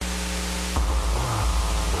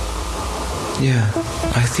Yeah,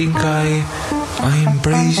 I think I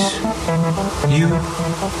embrace you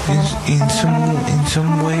in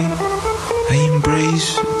some way. I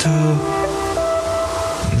embrace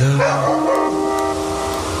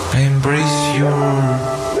I embrace your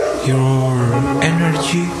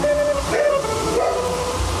energy,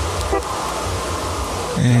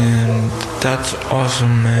 and that's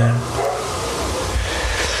awesome, man.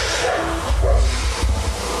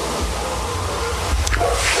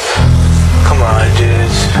 Come on,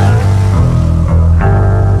 dudes.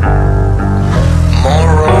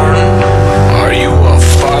 Moron, are you a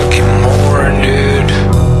fucking moron, dude?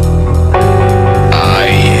 I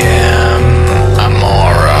am a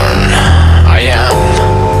moron. I am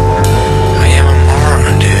a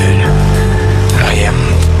moron, dude. I am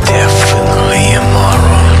definitely a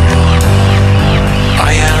moron.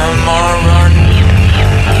 I am a moron.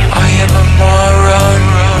 I am a moron.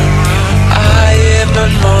 I am a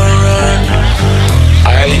moron.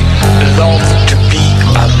 I love to be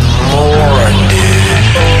a moron, dude.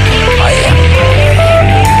 I am moron. I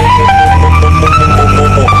am a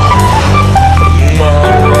fucking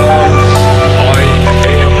moron.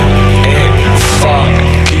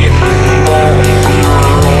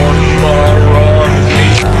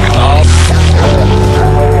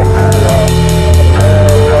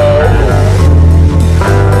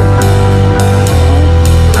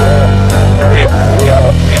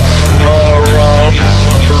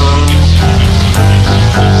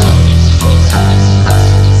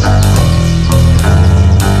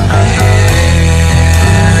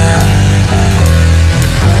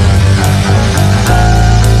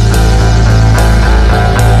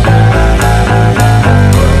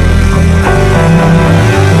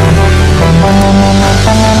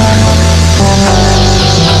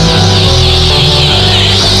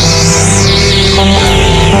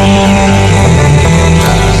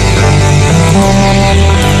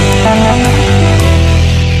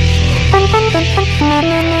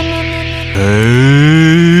 Hey,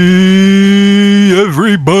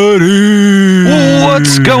 everybody!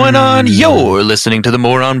 What's going on? You're listening to the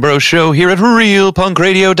Moron Bro Show here at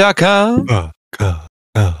RealPunkRadio.com.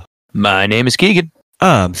 My name is Keegan.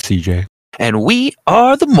 I'm CJ. And we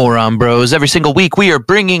are the Moron Bros. Every single week, we are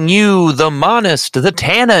bringing you the Monist, the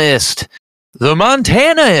Tannaist, the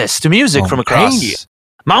Montanaist music from across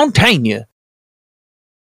Montana.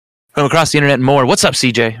 From across the internet and more. What's up,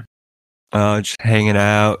 CJ? Just hanging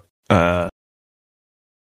out.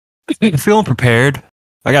 Feeling prepared.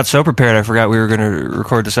 I got so prepared I forgot we were going to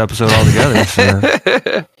record this episode all together.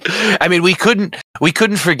 So. I mean, we couldn't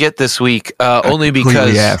forget this week only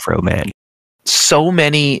because Afro man. So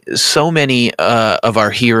many of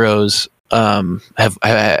our heroes have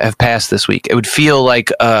passed this week. It would feel like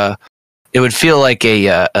a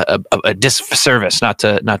disservice not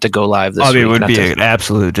to go live this week. It would be an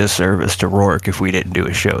absolute disservice to Rourke if we didn't do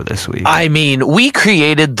a show this week. I mean, we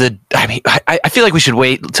created I feel like we should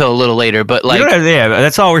wait till a little later, but like,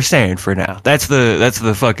 that's all we're saying for now. That's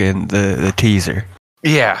the fucking the teaser.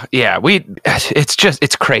 Yeah.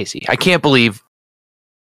 It's crazy. I can't believe.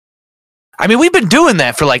 I mean, we've been doing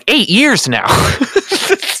that for like 8 years now.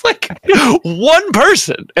 It's like one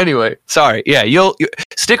person. Anyway, sorry. Yeah, you'll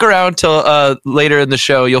stick around till later in the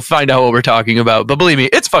show. You'll find out what we're talking about. But believe me,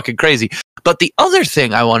 it's fucking crazy. But the other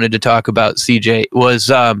thing I wanted to talk about, CJ,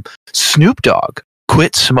 was Snoop Dogg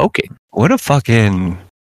quit smoking. What a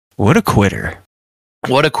quitter.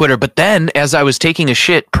 What a quitter. But then, as I was taking a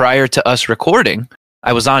shit prior to us recording,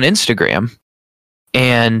 I was on Instagram,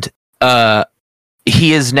 and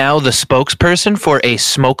he is now the spokesperson for a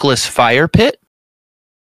smokeless fire pit.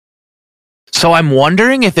 So I'm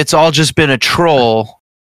wondering if it's all just been a troll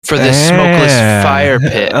for this smokeless fire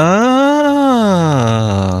pit. Oh.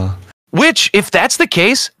 Which, if that's the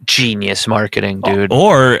case, genius marketing, dude.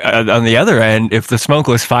 Or on the other end, if the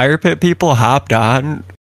smokeless fire pit people hopped on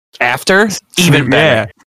after, even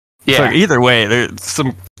better. Yeah. So either way, there's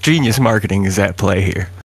some genius marketing is at play here.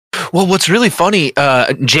 Well, what's really funny,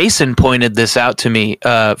 Jason pointed this out to me,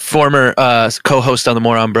 former co-host on the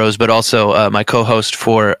Moron Bros, but also my co-host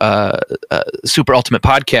for Super Ultimate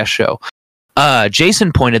Podcast Show.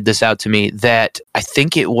 Jason pointed this out to me that I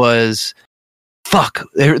think it was,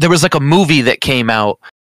 there was like a movie that came out,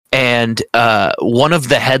 and one of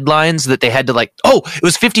the headlines that they had to it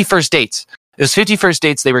was 50 First Dates. It was 50 First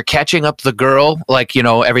Dates. They were catching up the girl,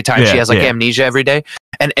 every time she has amnesia every day.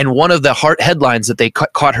 And one of the headlines that they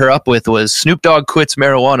caught her up with was Snoop Dogg quits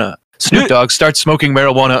marijuana. Snoop Dogg starts smoking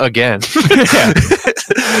marijuana again.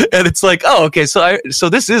 And it's like, oh, okay, so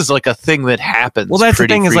this is like a thing that happens. Well, that's the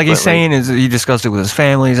thing frequently. Is like he's saying is he discussed it with his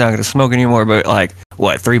family. He's not going to smoke anymore. But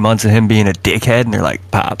 3 months of him being a dickhead, and they're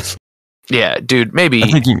like, Pops, Yeah, dude, maybe I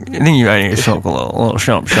think you might need to smoke a little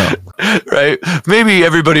shump. right? Maybe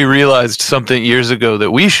everybody realized something years ago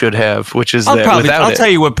that we should have, which is I'll without it. tell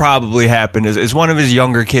you what probably happened is one of his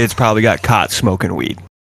younger kids probably got caught smoking weed.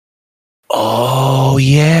 Oh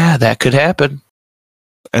yeah, that could happen.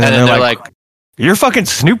 And then they're like, "You're fucking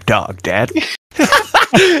Snoop Dogg, Dad."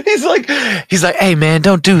 he's like, hey man,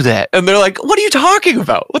 don't do that. And they're like, what are you talking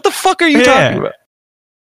about? What the fuck are you talking about?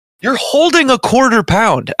 You're holding a quarter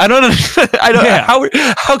pound. I don't know. I don't.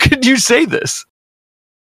 Yeah. How could you say this?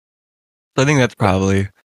 I think that's probably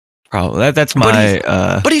that's my.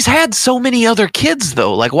 But he's had so many other kids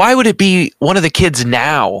though. Like, why would it be one of the kids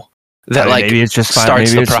now that maybe it's just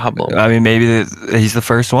starts the problem? I mean, maybe he's the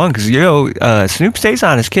first one because Snoop stays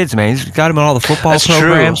on his kids, man. He's got him in all the football That's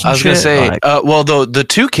programs. True. I was gonna say, well, the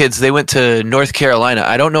two kids, they went to North Carolina.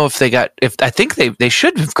 I don't know if they got. I think they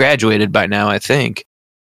should have graduated by now. I think.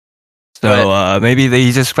 So maybe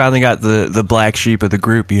he just finally got the black sheep of the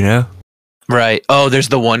group, you know? Right. Oh, there's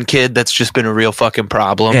the one kid that's just been a real fucking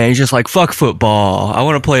problem. Yeah, he's just like, fuck football. I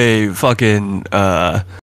want to play fucking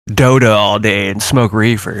Dota all day and smoke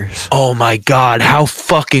reefers. Oh my God, how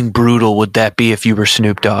fucking brutal would that be if you were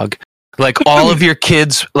Snoop Dogg? Like all of your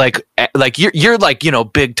kids, like you're like,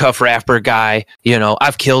 big tough rapper guy,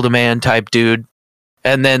 I've killed a man type dude.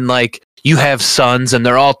 And then like you have sons and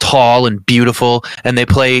they're all tall and beautiful and they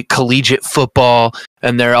play collegiate football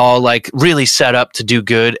and they're all like really set up to do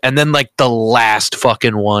good. And then like the last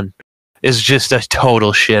fucking one is just a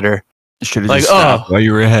total shitter. Should have just stopped while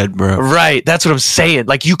you were ahead, bro. Right. That's what I'm saying.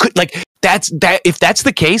 Like you could if that's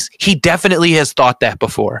the case, he definitely has thought that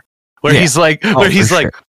before. Where he's like,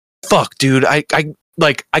 fuck, dude, I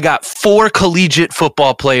got 4 collegiate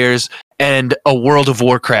football players and a World of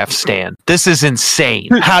Warcraft stand. This is insane.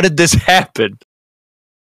 How did this happen?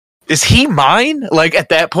 Is he mine? Like at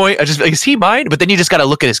that point, is he mine? But then you just got to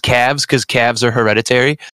look at his calves because calves are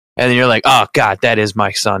hereditary. And then you're like, oh God, that is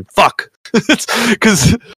my son. Fuck.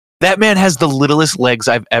 Because that man has the littlest legs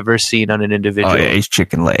I've ever seen on an individual. Oh yeah, he's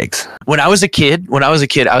chicken legs. When I was a kid,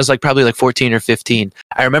 I was like probably like 14 or 15.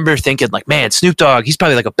 I remember thinking like, man, Snoop Dogg, he's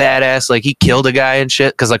probably like a badass. Like he killed a guy and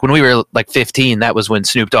shit. Cause like when we were like 15, that was when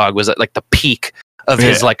Snoop Dogg was at like the peak of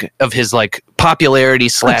his popularity /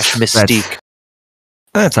 mystique.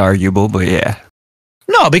 That's arguable, but yeah.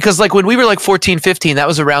 No, because like when we were like 14, 15, that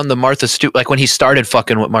was around the Martha Stewart, like when he started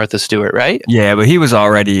fucking with Martha Stewart, right? Yeah, but he was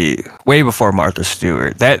already way before Martha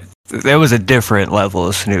Stewart. That was a different level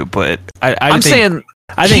of Snoop, but I think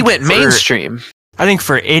he went mainstream. I think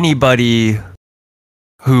for anybody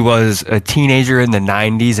who was a teenager in the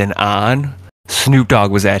 90s and on, Snoop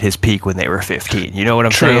Dogg was at his peak when they were 15. You know what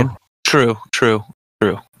I'm saying? True.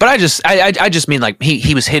 But I just mean like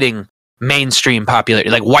he was hitting mainstream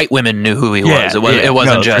popularity. Like white women knew who he was. It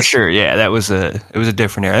wasn't just for sure. Yeah, it was a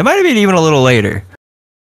different era. It might have been even a little later.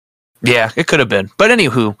 Yeah, it could have been. But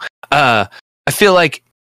anywho, I feel like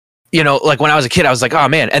like when I was a kid, I was like, oh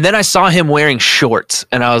man. And then I saw him wearing shorts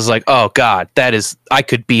and I was like, oh God, I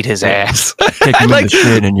could beat his ass. Kick him in the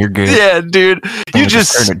shin and you're good. Yeah, dude. You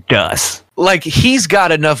just turn to dust. Like he's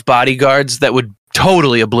got enough bodyguards that would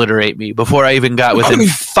totally obliterate me before I even got within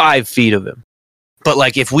 5 feet of him. But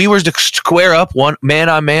like if we were to square up one man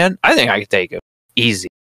on man, I think I could take him easy.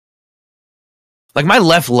 Like my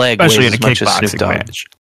left leg Especially weighs in a as much as Snoop kickboxing Dogg. match.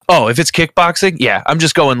 Oh, if it's kickboxing, yeah, I'm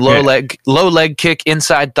just going low leg kick,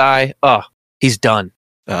 inside thigh. Oh, he's done.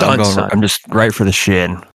 Son. I'm just right for the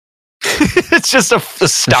shin. It's just a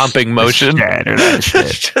stomping motion.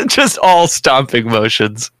 Just all stomping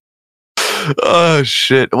motions. Oh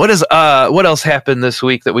shit! What else happened this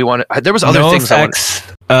week that we wanted? There was other things.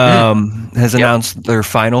 NoFX has announced their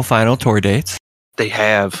final tour dates. They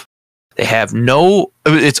have no.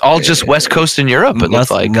 It's all just West Coast and Europe. It looks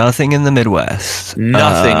like nothing in the Midwest.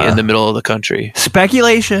 Nothing in the middle of the country.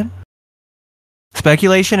 Speculation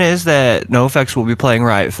is that NoFX will be playing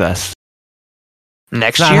Riot Fest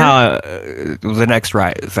next year. The next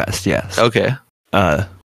Riot Fest, yes. Okay.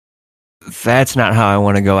 That's not how I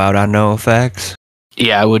want to go out on NoFX.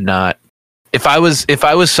 Yeah, I would not. If I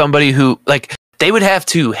was somebody who like they would have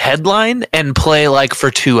to headline and play like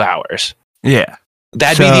for 2 hours. Yeah.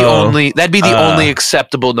 That'd be the only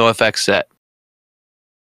acceptable NoFX set.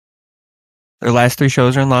 Their last 3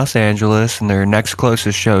 shows are in Los Angeles, and their next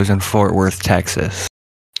closest show is in Fort Worth, Texas.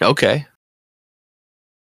 Okay.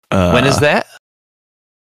 When is that?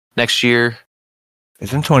 Next year?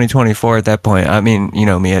 It's in 2024 at that point. I mean, you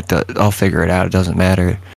know me, I'll figure it out. It doesn't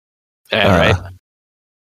matter. Yeah, right.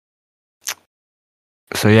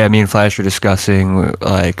 So yeah, me and Flash are discussing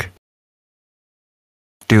like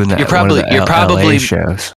doing that. You're probably LA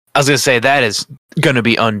shows. I was gonna say that is gonna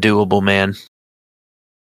be undoable, man.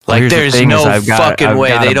 Well, Like, here's the there's thing is no I've fucking way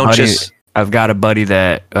got they a don't buddy- just. I've got a buddy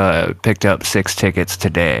that picked up 6 tickets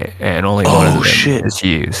today, and only one of them Shit. is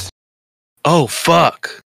used. Oh fuck.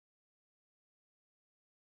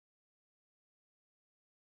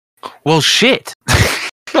 Well, shit. I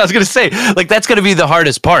was gonna say, like, that's gonna be the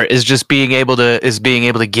hardest part is just being able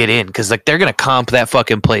to get in, because like they're gonna comp that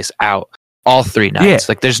fucking place out all 3 nights. Yeah.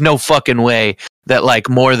 Like, there's no fucking way that like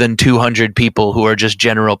more than 200 people who are just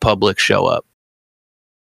general public show up.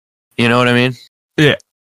 You know what I mean?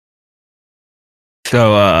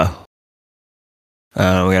 So, we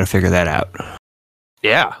gotta figure that out.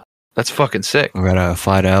 Yeah, that's fucking sick. We gotta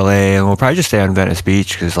fly to LA, and we'll probably just stay on Venice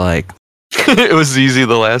Beach, because, like, It was easy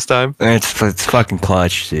the last time. it's fucking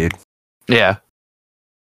clutch, dude. Yeah.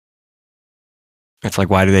 It's like,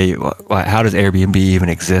 how does Airbnb even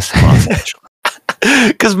exist in Los Angeles?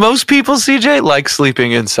 Because most people, CJ, like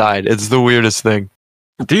sleeping inside. It's the weirdest thing.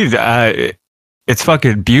 Dude, it's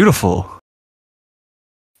fucking beautiful.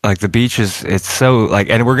 Like, the beach it's so, like,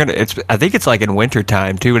 and I think it's like in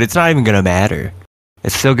wintertime too, and it's not even gonna matter.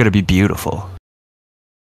 It's still gonna be beautiful.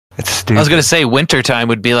 It's stupid. I was gonna say wintertime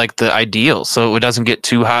would be like the ideal, so it doesn't get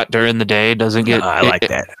too hot during the day. Doesn't get. I like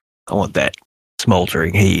that. I want that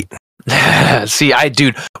smoldering heat. See,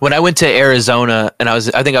 dude, when I went to Arizona and I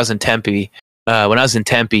think I was in Tempe. When I was in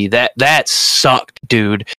Tempe, that sucked,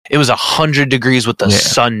 dude. It was 100 degrees with the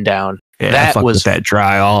sun down. Yeah, that I was with that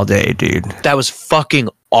dry all day, dude. That was fucking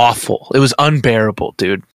awful. It was unbearable,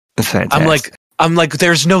 dude. It's fantastic. I'm like,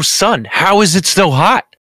 there's no sun. How is it so hot?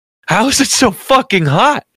 How is it so fucking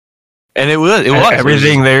hot? And it was.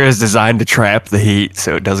 Everything there is designed to trap the heat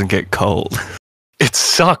so it doesn't get cold. It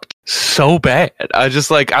sucked so bad.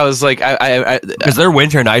 Because their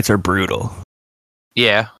winter nights are brutal.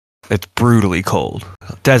 Yeah. It's brutally cold.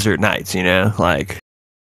 Desert nights, you know, like.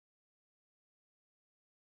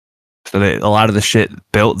 So a lot of the shit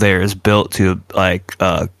built there is built to like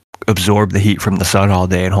absorb the heat from the sun all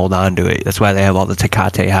day and hold on to it. That's why they have all the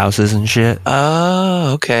Tecate houses and shit.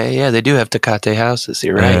 Oh, okay. Yeah, they do have Tecate houses.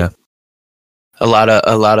 You're right. Yeah. A lot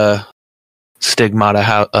of stigmata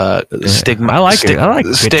I like it. I like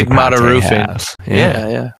stigmata Tecate roofing. house.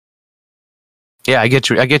 Yeah. I get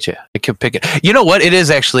you. I can pick it. You know what? It is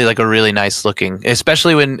actually like a really nice looking,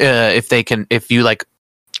 especially when if you like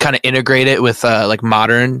kind of integrate it with like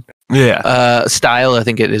modern style. I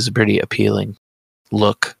think it is a pretty appealing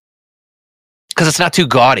look because it's not too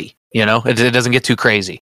gaudy. You know, it doesn't get too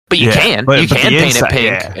crazy. But you can paint it pink.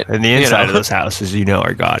 Yeah. And the inside of those houses,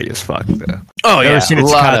 are gaudy as fuck. Though. Oh, you ever seen a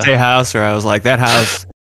Tecate house where I was like, that house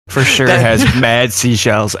for sure has mad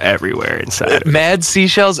seashells everywhere inside. Mad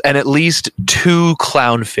seashells and at least 2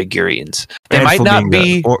 clown figurines. They and might flamingo, not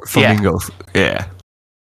be or flamingo. Yeah.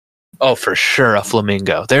 Oh, for sure, a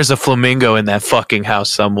flamingo. There's a flamingo in that fucking house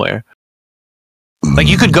somewhere. Like,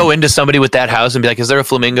 you could go into somebody with that house and be like, "Is there a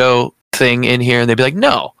flamingo thing in here?" And they'd be like,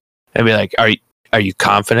 "No." And be like, Are you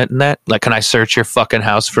confident in that? Like, can I search your fucking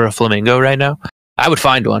house for a flamingo right now? I would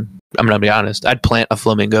find one. I'm gonna be honest. I'd plant a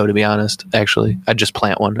flamingo, to be honest. Actually, I'd just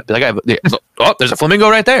plant one. I'd be like, there's a flamingo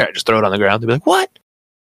right there. I just throw it on the ground. They'd be like, what?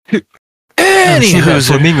 I've seen that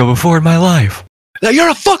flamingo before in my life. You're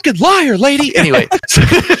a fucking liar, lady. Anyway,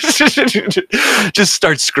 just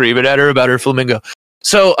start screaming at her about her flamingo.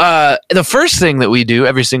 So the first thing that we do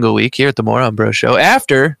every single week here at the Moron Bro Show,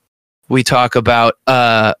 after we talk about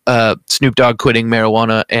Snoop Dogg quitting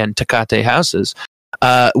marijuana and Tecate houses,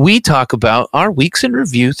 we talk about our weeks in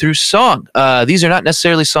review through song. These are not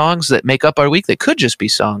necessarily songs that make up our week. They could just be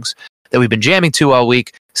songs that we've been jamming to all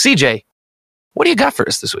week. CJ, what do you got for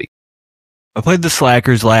us this week? I played the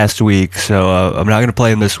Slackers last week, so I'm not going to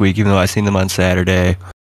play them this week, even though I seen them on Saturday.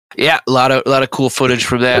 Yeah, a lot of cool footage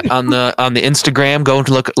from that on the Instagram. Go and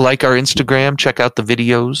like our Instagram. Check out the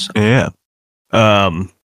videos. Yeah.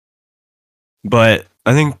 But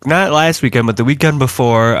I think not last weekend, but the weekend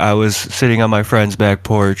before, I was sitting on my friend's back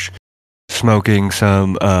porch, smoking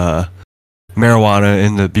some marijuana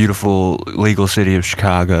in the beautiful legal city of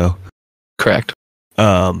Chicago. Correct.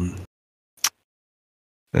 That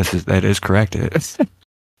is correct.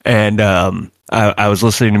 And I was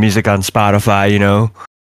listening to music on Spotify,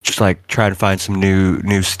 just like trying to find some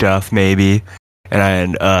new stuff maybe.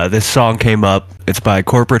 And this song came up. It's by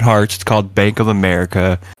Corporate Hearts. It's called Bank of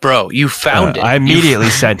America. Bro, you found it. I immediately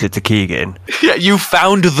sent it to Keegan. Yeah, you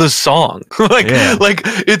found the song.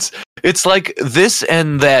 It's like this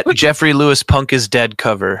and that Jeffrey Lewis Punk is Dead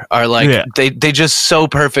cover are like they just so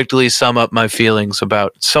perfectly sum up my feelings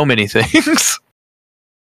about so many things.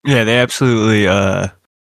 Yeah, they absolutely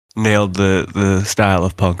nailed the style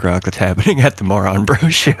of punk rock that's happening at the Moron Bro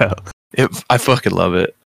Show. I fucking love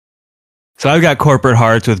it. So I've got Corporate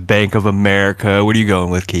Hearts with Bank of America. What are you going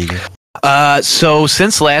with, Keegan? So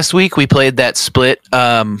since last week we played that split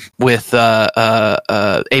with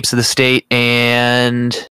Apes of the State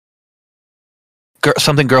and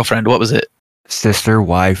something girlfriend. What was it? Sister,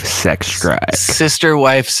 Wife, Sex Strike. Sister,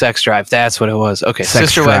 Wife, Sex Drive. That's what it was. Okay, Sex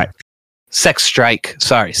Sister, Strike. Wife, Sex Strike.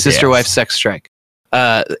 Sorry, Sister, Yes. Wife, Sex Strike.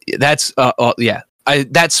 That's yeah.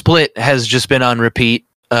 That split has just been on repeat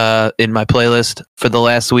in my playlist for the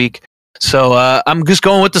last week. So I'm just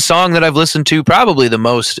going with the song that I've listened to probably the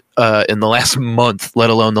most in the last month,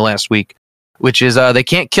 let alone the last week, which is "They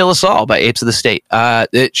Can't Kill Us All" by Apes of the State.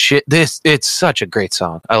 It's such a great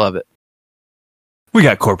song. I love it. We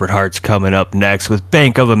got Corporate Hearts coming up next with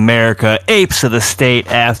Bank of America, Apes of the State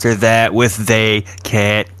after that with They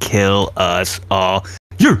Can't Kill Us All.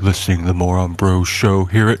 You're listening to the Moron Bros Show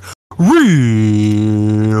here at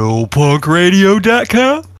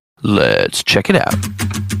RealPunkRadio.com. Let's check it out.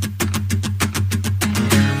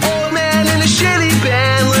 Old man in a shitty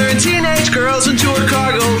band, luring teenage girls into a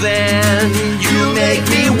cargo van. You make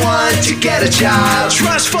me want to get a job.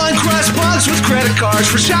 Trust fund crust punks with credit cards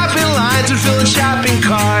for shopping lines and filling shopping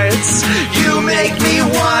carts. You make me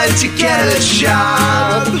want to get a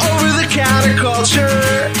job. Over the counter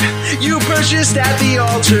culture you purchased at the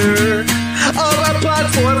altar of our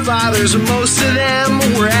platform fathers, and most of them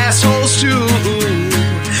were assholes too.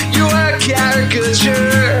 You are a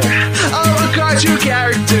caricature of a cartoon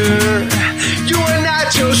character. You are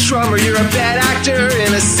not Joe Strummer, you're a bad actor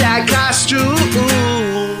in a sad costume.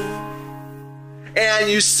 And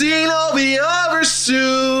you've seen will be over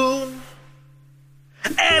soon.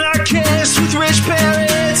 Anarchist with rich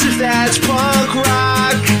parents, if that's punk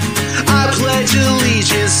rock. I pledge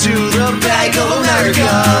allegiance to the Bank of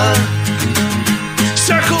America.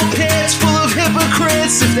 Circle pits full of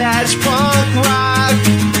hypocrites, if that's punk rock.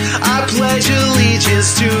 I pledge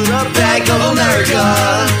allegiance to the Bank of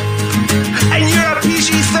America. And you're a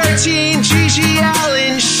PG-13, Gigi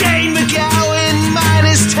Allen, Shane McGowan,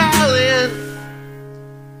 minus talent.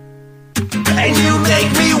 And you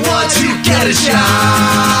make me want to get a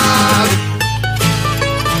job.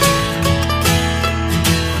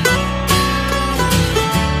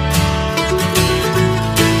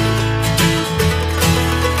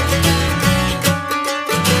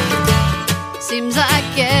 Seems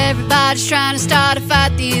like everybody's trying to start a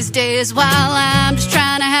fight these days, while I'm just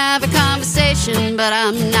trying to have a conversation. But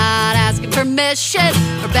I'm not asking permission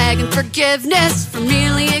or begging forgiveness for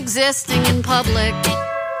merely existing in public.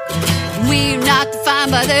 We're not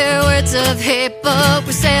defined by their words of hate, but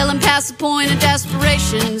we're sailing past the point of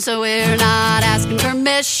desperation. So we're not asking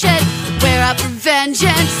permission, we're out for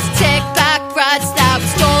vengeance. Take back rights that were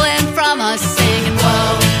stolen from us, singing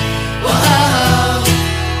whoa, whoa.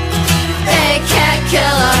 They can't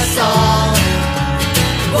kill us all.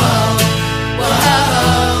 Whoa,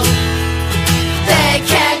 whoa. They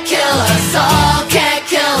can't kill us all, can't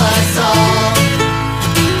kill us all.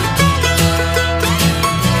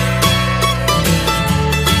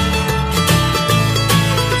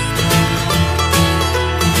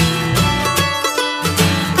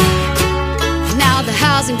 Now the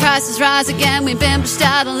housing prices rise again. We've been pushed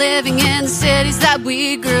out of living in the cities that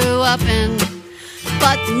we grew up in.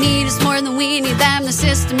 But the need is more than we need them. The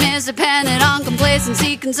system is dependent on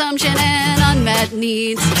complacency, consumption, and unmet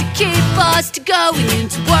needs to keep us to going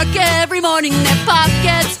into work every morning. Their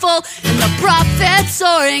pockets full and the profits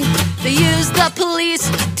soaring. They use the police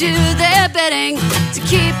to do their bidding, to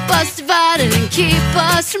keep us divided and keep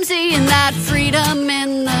us from seeing that freedom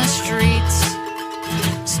in the streets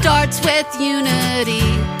starts with unity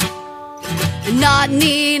and not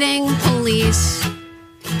needing police.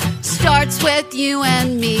 Starts with you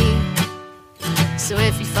and me. So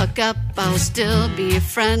if you fuck up, I'll still be your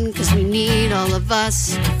friend, cause we need all of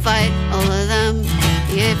us to fight all of them.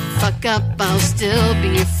 If you fuck up, I'll still be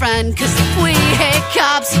your friend, cause if we hate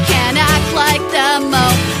cops, you can't act like them.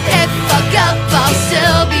 Oh, if you fuck up, I'll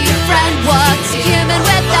still be your friend. What's a human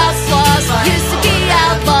without flaws? We used to be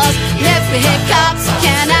outlaws. And if we hate cops, you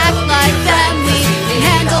can't act like them. We can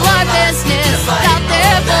handle our business without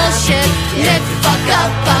their bullshit. And if you fuck up,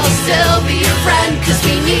 I'll still be your friend, cause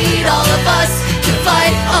we need all of us to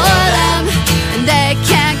fight all of them. And they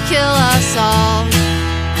can't kill us all.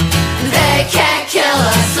 They can't kill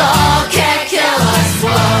us all, can't kill us,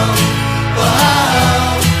 whoa,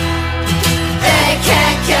 whoa. They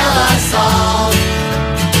can't kill us all,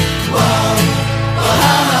 whoa,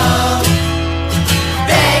 whoa.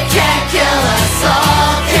 They can't kill us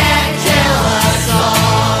all, can't kill us all.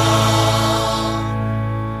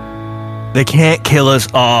 They Can't Kill Us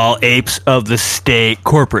All, Apes of the State,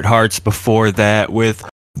 Corporate Hearts before that with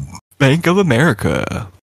Bank of America.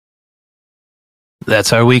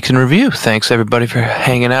 That's our week in review. Thanks everybody for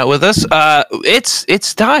hanging out with us.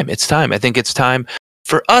 It's time. I think it's time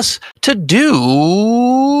for us to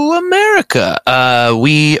do America.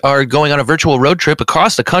 We are going on a virtual road trip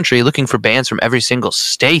across the country looking for bands from every single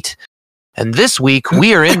state. And this week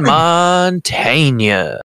we are in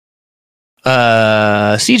Montana.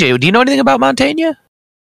 CJ, do you know anything about Montana?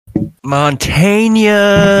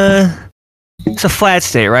 Montana. It's a flat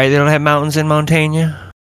state, right? They don't have mountains in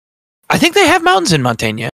Montana. I think they have mountains in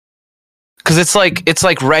Montana because it's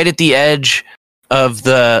like right at the edge of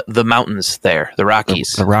the mountains there, the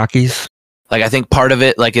Rockies. The Rockies. Like I think part of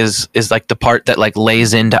it like is like the part that like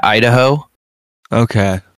lays into Idaho.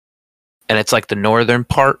 Okay. And it's like the northern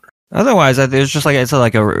part. Otherwise, there's just like it's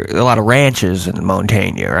like a lot of ranches in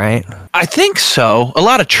Montana, right? I think so. A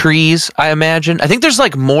lot of trees, I imagine. I think there's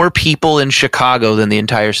like more people in Chicago than the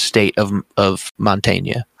entire state of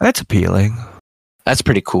Montana. That's appealing. That's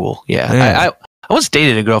pretty cool. Yeah. Yeah. I once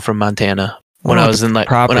dated a girl from Montana when Well, I was in like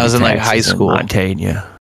high school.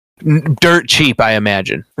 Montana. Dirt cheap, I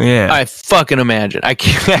imagine. Yeah. I fucking imagine. I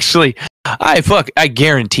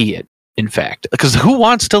guarantee it. In fact, because who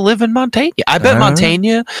wants to live in Montana? I bet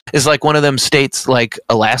Montana is like one of them states like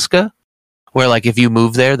Alaska, where like if you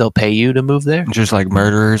move there, they'll pay you to move there. Just like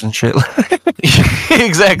murderers and shit.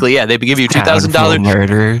 Exactly. Yeah, they give you $2,000.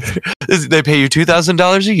 Murderers. They pay you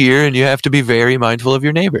 $2,000 a year, and you have to be very mindful of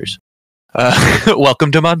your neighbors.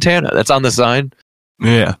 Welcome to Montana. That's on the sign.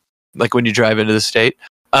 Yeah. Like when you drive into the state.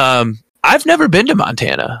 I've never been to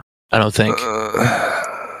Montana. I don't think.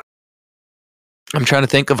 I'm trying to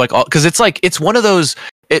think of like all because it's one of those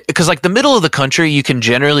because like the middle of the country you can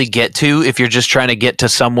generally get to if you're just trying to get to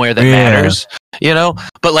somewhere that matters, you know.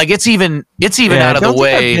 But like it's even out of the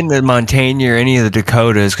way. I've been to Montana or any of the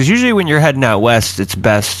Dakotas because usually when you're heading out west, it's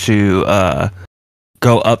best to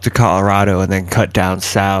go up to Colorado and then cut down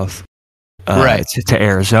south, right to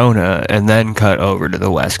Arizona, and then cut over to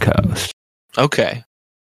the west coast. Okay.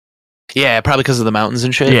 Yeah, probably because of the mountains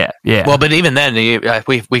and shit. Yeah. Well, but even then,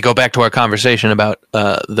 we go back to our conversation about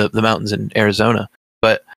the mountains in Arizona.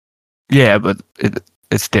 But yeah, but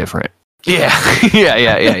it's different. Yeah.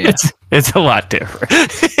 It's a lot different.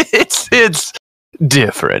 it's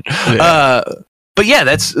different. Yeah. But yeah,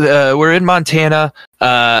 that's we're in Montana.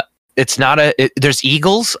 It's not there's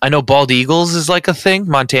eagles. I know bald eagles is like a thing.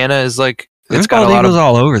 Montana is like. There's bald eagles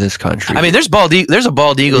all over this country. I mean, there's a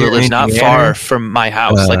bald eagle that lives not far from my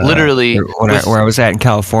house. Like literally, where I was at in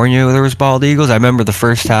California, there was bald eagles. I remember the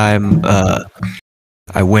first time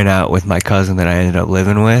I went out with my cousin that I ended up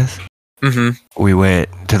living with. Mm-hmm. We went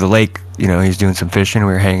to the lake. You know, he's doing some fishing.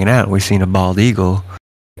 We were hanging out. And we seen a bald eagle,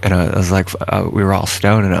 and I was like, we were all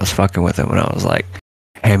stoned, and I was fucking with him, and I was like,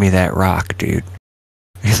 "Hand me that rock, dude."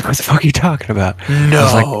 He's like, "What the fuck are you talking about?"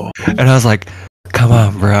 No. I was like, come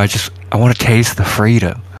on, bro. I want to taste the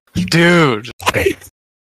freedom. Dude.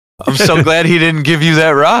 I'm so glad he didn't give you that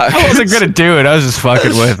rock. I wasn't going to do it. I was just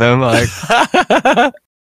fucking with him. Like,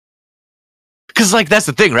 because, like, that's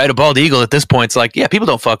the thing, right? A bald eagle at this point, it's like, yeah, people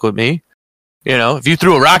don't fuck with me. You know, if you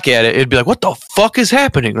threw a rock at it, it'd be like, what the fuck is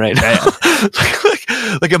happening right now?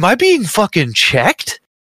 like, am I being fucking checked?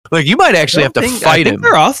 Like, you might actually have to fight him.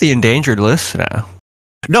 They're off the endangered list now.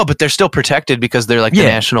 No, but they're still protected because they're like the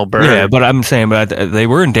national bird. Yeah, but I'm saying, they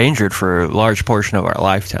were endangered for a large portion of our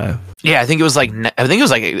lifetime. Yeah, I think it was like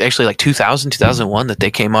actually like 2000, 2001 that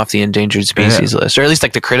they came off the endangered species list, or at least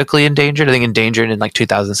like the critically endangered. I think endangered in like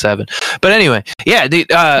 2007. But anyway, yeah, the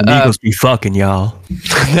eagles be fucking, y'all.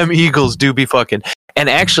 Them eagles do be fucking. And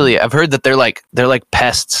actually, I've heard that they're like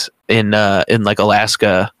pests in like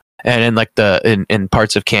Alaska. And in like in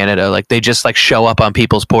parts of Canada, like they just like show up on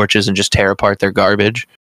people's porches and just tear apart their garbage.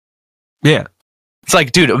 Yeah, it's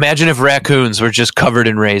like, dude, imagine if raccoons were just covered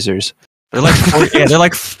in razors. They're like they're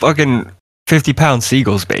like fucking 50-pound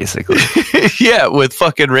seagulls, basically. Yeah, with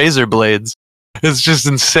fucking razor blades. It's just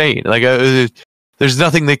insane. Like, there's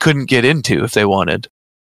nothing they couldn't get into if they wanted.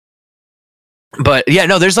 But yeah,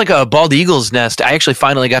 no, there's like a bald eagle's nest. I actually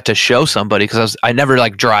finally got to show somebody because I never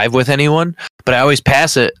like drive with anyone, but I always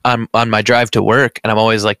pass it on my drive to work, and I'm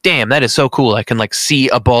always like, damn, that is so cool. I can like see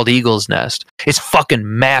a bald eagle's nest. It's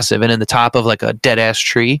fucking massive and in the top of like a dead ass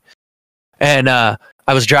tree. And I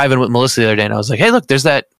was driving with Melissa the other day, and I was like, hey, look, there's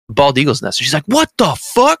that bald eagle's nest. And she's like, what the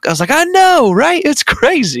fuck? I was like, I know, right? It's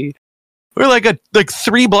crazy. We're like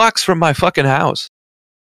 3 blocks from my fucking house.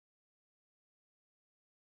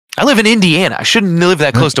 I live in Indiana. I shouldn't live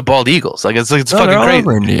that close to bald eagles. Like it's fucking all crazy.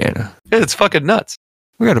 Over Indiana. Yeah, it's fucking nuts.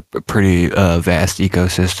 We got a pretty vast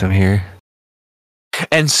ecosystem here,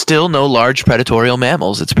 and still no large predatory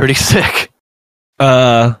mammals. It's pretty sick.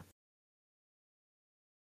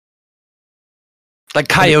 Like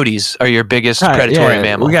coyotes are your biggest predatory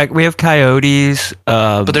mammal. We have coyotes.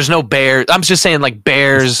 But there's no bear. I'm just saying, like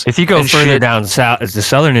bears. If you go and further shit. down south, to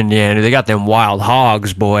southern Indiana, they got them wild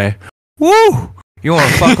hogs, boy. Woo! You want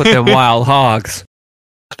to fuck with them wild hogs?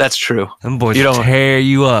 That's true. Them boys You don't- tear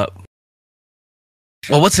you up.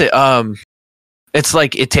 Well, what's it? It's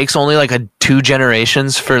like it takes only like 2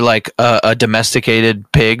 generations for like a domesticated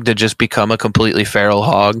pig to just become a completely feral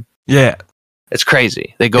hog. Yeah, It's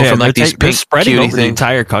crazy. They go from like these they're pink spreading cutie over the things.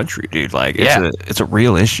 entire country, dude. Like, Yeah. it's a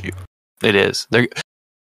real issue. It is. They're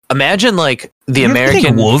imagine like the You ever think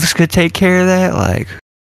American wolves could take care of that. Like,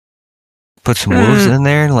 put some wolves in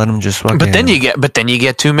there and let them just fucking. But then you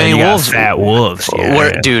get too many you got wolves. fat wolves. Yeah.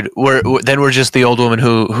 We're just the old woman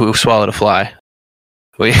who swallowed a fly.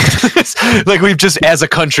 We've just as a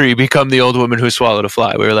country become the old woman who swallowed a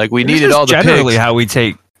fly. We were like, we This needed is all the generally pigs. how we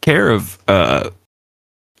take care of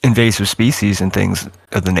invasive species and things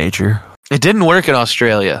of the nature. It didn't work in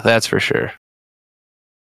Australia, that's for sure.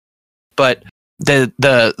 But the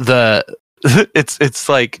it's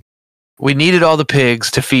like we needed all the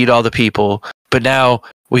pigs to feed all the people, but now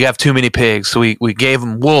we have too many pigs, so we gave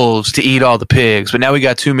them wolves to eat all the pigs, but now we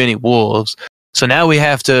got too many wolves, so now we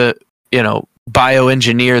have to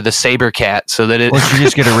bioengineer the saber cat so that it. Once you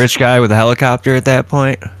just get a rich guy with a helicopter at that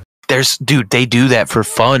point, they do that for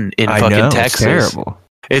fun in fucking know, Texas. It's terrible.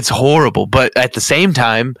 It's horrible, but at the same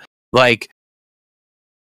time, like,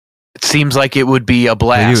 it seems like it would be a They do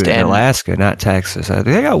blast. it in And Alaska, not Texas.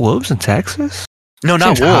 They got wolves in Texas. no,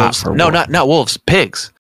 not Seems hot wolves. for No, wolves. not wolves.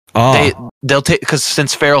 Pigs. Oh, They'll take because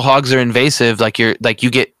since feral hogs are invasive, like you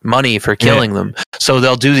get money for killing them. So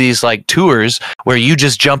they'll do these like tours where you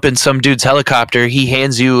just jump in some dude's helicopter. He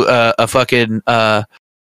hands you a fucking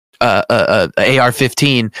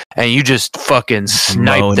AR-15, and you just fucking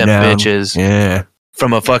snipe mowing them down. bitches Yeah.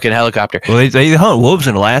 from a fucking helicopter. Well, they hunt wolves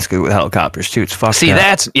in Alaska with helicopters too. It's fucked See, up.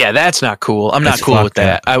 that's not cool. I'm That's not cool with fucked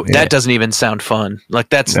that. up. Yeah. That doesn't even sound fun. Like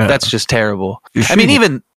that's No. just terrible. You're I mean,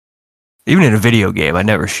 shooting- even in a video game, I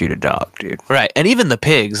never shoot a dog, dude. right, and even the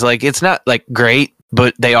pigs, like it's not like great,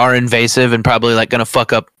 but they are invasive and probably like gonna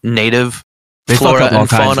fuck up native They flora fuck up all and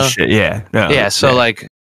kinds fauna. of shit. Yeah. No, Yeah, so like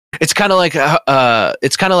it's kind of like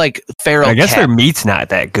feral. I guess cat. their meat's not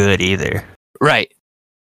that good either. Right.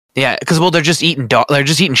 Yeah, because they're just eating they're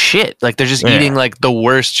just eating shit. Like they're just Yeah. eating like the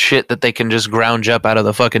worst shit that they can just ground up out of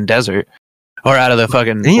the fucking desert or out of the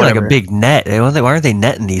fucking. They need like whatever. a big net. Why aren't they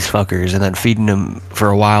netting these fuckers and then feeding them for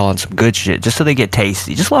a while on some good shit just so they get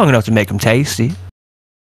tasty, just long enough to make them tasty?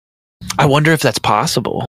 I wonder if that's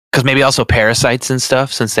possible. Because maybe also parasites and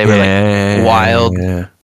stuff, since they were like wild. Yeah.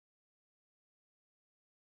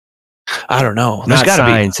 I don't know. There's Not got to be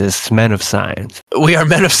scientists. scientists, men of science. We are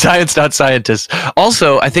men of science, not scientists.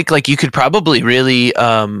 Also, I think like you could probably really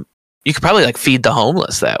like feed the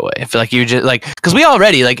homeless that way. I feel like you just like because we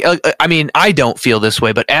already like I mean I don't feel this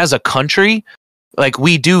way, but as a country, like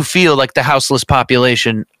we do feel like the houseless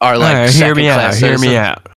population are like All right, hear me second-class out. Hear me citizens.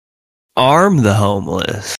 out. Arm the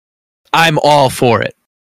homeless. I'm all for it.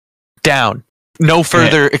 Down. No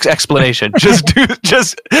further explanation. Just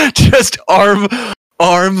arm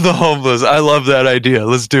the homeless. I love that idea.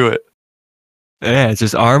 Let's do it. Yeah,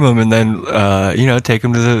 just arm them and then take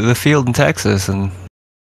them to the field in Texas and.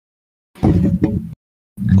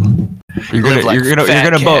 Live like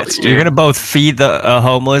fat cats, dude. You're gonna both feed the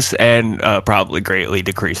homeless and probably greatly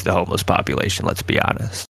decrease the homeless population. Let's be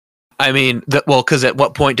honest. I mean, because at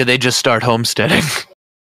what point do they just start homesteading?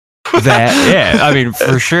 I mean,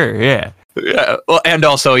 for sure, yeah. Yeah. Well, and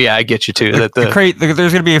also, yeah, I get you too. That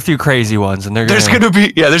There's gonna be a few crazy ones, and there's gonna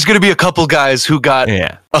be a couple guys who got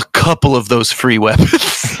yeah, a couple of those free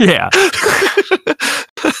weapons. yeah.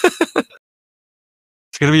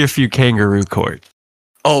 It's gonna be a few kangaroo courts.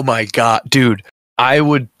 Oh my god, dude! I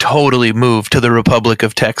would totally move to the Republic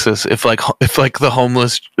of Texas if the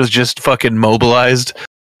homeless was just fucking mobilized,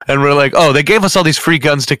 and we're like, oh, they gave us all these free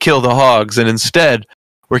guns to kill the hogs, and instead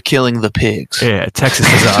we're killing the pigs. Yeah, Texas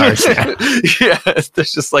is ours. Yeah. Yeah, it's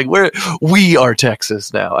just like we are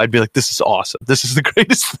Texas now. I'd be like, this is awesome. This is the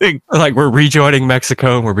greatest thing. Like we're rejoining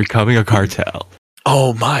Mexico and we're becoming a cartel.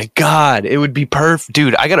 Oh my god, it would be perfect,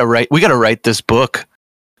 dude. We gotta write this book.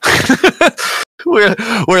 We're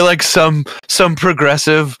like some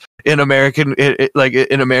progressive in American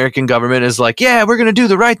in American government is like, yeah, we're gonna do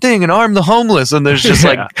the right thing and arm the homeless, and there's just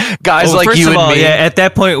like guys Well, like first you of and all, me. yeah, at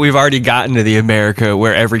that point we've already gotten to the America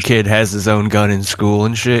where every kid has his own gun in school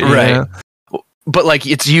and shit. You Right. know? But like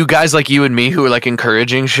it's you guys like you and me who are like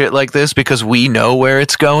encouraging shit like this because we know where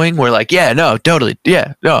it's going. We're like, yeah, no, totally,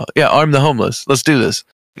 yeah, no, yeah, arm the homeless. Let's do this.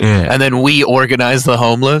 Yeah. And then we organize the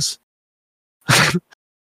homeless.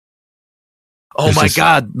 Oh There's my this-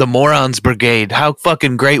 God, the Morons Brigade. How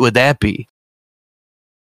fucking great would that be?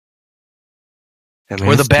 I mean,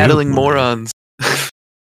 Or the it's Battling doable. Morons.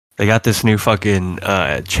 They got this new fucking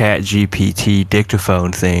Chat GPT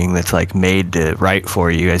dictaphone thing that's like made to write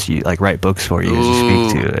for you as you like write books for you as you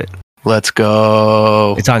speak to it. Let's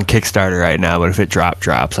go. It's on Kickstarter right now, but if it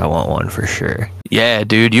drops, I want one for sure. Yeah,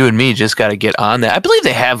 dude, you and me just got to get on that. I believe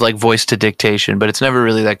they have like voice to dictation, but it's never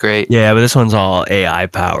really that great. Yeah, but this one's all AI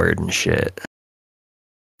powered and shit.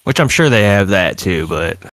 Which I'm sure they have that too,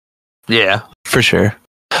 but Yeah, for sure.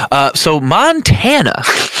 So Montana.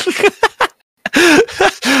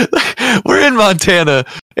 We're in Montana,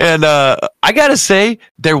 and I gotta say,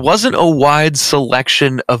 there wasn't a wide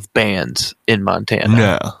selection of bands in Montana.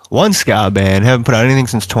 no. One ska band, haven't put out anything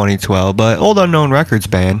since 2012, but Old Unknown Records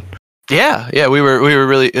band. Yeah, we were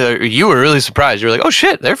really, you were really surprised. You were like, oh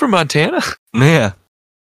shit, they're from Montana. Yeah.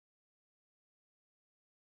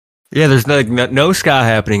 Yeah, there's no ska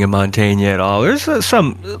happening in Montana at all. There's a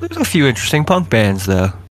few interesting punk bands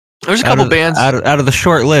though. There's a couple bands. out of the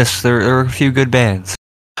short list. There were a few good bands.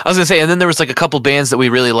 I was gonna say, and then there was like a couple bands that we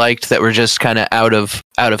really liked that were just kind of out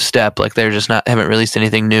of step. Like they're just haven't released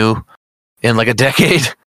anything new in like a decade.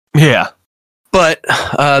 Yeah. But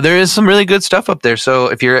there is some really good stuff up there. So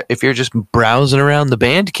if you're just browsing around the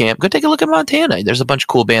band camp, go take a look at Montana. There's a bunch of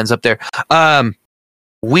cool bands up there.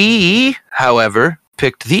 We, however,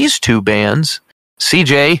 picked these two bands.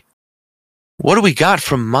 CJ, what do we got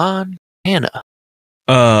from Montana?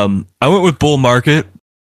 I went with Bull Market.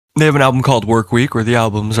 They have an album called Work Week, where the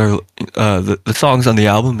albums are the songs on the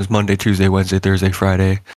album is Monday, Tuesday, Wednesday, Thursday,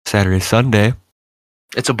 Friday, Saturday, Sunday.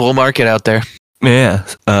 It's a bull market out there. Yeah.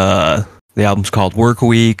 The album's called Work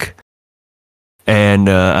Week, and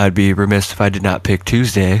I'd be remiss if I did not pick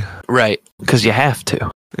Tuesday. Right, because you have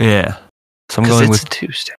to. Yeah. So I'm Because going it's with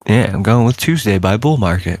Tuesday. I'm going with Tuesday by Bull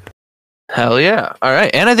Market. Hell yeah. All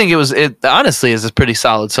right. And I think it honestly is a pretty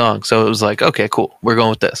solid song. So it was like, okay, cool. We're going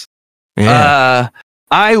with this. Yeah.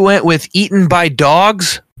 I went with Eaten by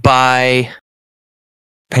Dogs by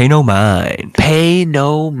Pay No Mind. Pay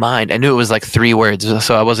No Mind. I knew it was like 3 words,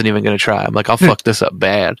 so I wasn't even going to try. I'm like, I'll fuck this up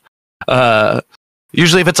bad.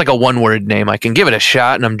 Usually if it's like a 1-word name, I can give it a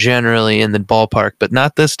shot and I'm generally in the ballpark, but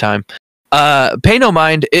not this time. Pay No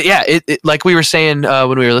Mind. It like we were saying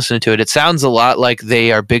when we were listening to it, it sounds a lot like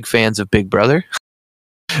they are big fans of Big Brother.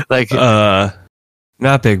 Like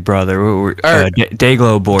Not Big Brother.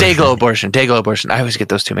 Dayglow Abortion. Dayglow Abortion. I always get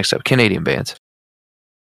those two mixed up. Canadian bands.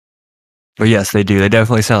 But yes, they do. They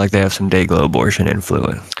definitely sound like they have some Dayglow Abortion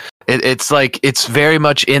influence. It's like it's very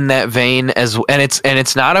much in that vein and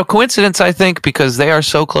it's not a coincidence, I think, because they are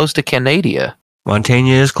so close to Canada. Montana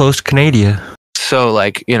is close to Canada. So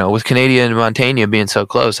like, with Canada and Montana being so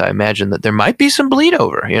close, I imagine that there might be some bleed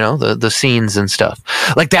over, the scenes and stuff.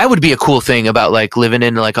 Like that would be a cool thing about like living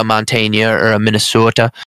in like a Montana or a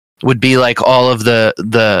Minnesota would be like all of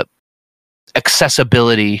the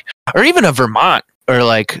accessibility, or even a Vermont or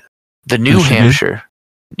like the New Michigan? Hampshire.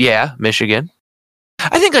 Yeah, Michigan.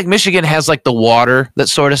 I think like Michigan has like the water that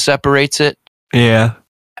sort of separates it. Yeah.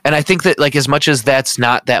 And I think that like as much as that's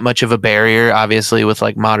not that much of a barrier, obviously with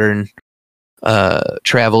like modern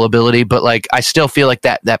travel ability, but like I still feel like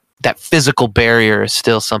that physical barrier is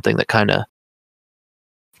still something that kind of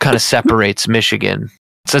separates Michigan.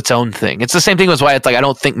 It's its own thing. It's the same thing as why it's like I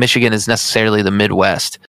don't think Michigan is necessarily the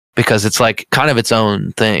Midwest, because it's like kind of its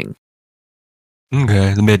own thing.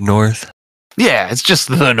 Okay, the Mid-North. Yeah, it's just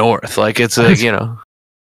the North. Like it's a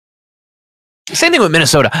same thing with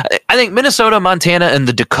Minnesota. I think Minnesota, Montana, and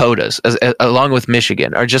the Dakotas, along with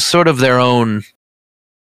Michigan, are just sort of their own.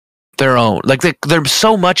 Like they're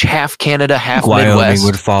so much half Canada, half Wyoming Midwest.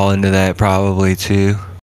 would fall into that probably too.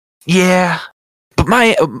 Yeah, but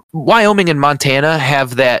Wyoming and Montana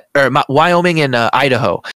have that, or Wyoming and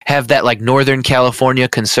Idaho have that like Northern California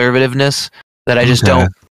conservativeness that I just Okay.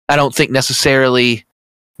 don't think necessarily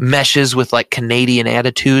meshes with like Canadian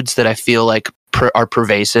attitudes that I feel like are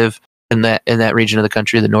pervasive in that region of the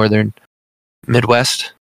country, the Northern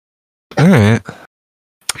Midwest. All right.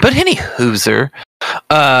 But any hooser,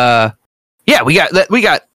 yeah, we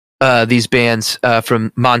got these bands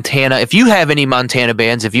from Montana. If you have any Montana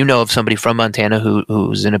bands, if you know of somebody from Montana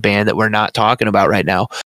who's in a band that we're not talking about right now,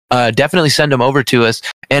 definitely send them over to us.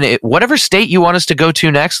 And whatever state you want us to go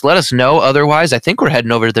to next, let us know. Otherwise, I think we're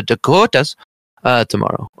heading over to the Dakotas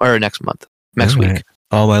tomorrow or next week.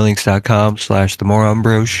 Allmylinks.com/The Moron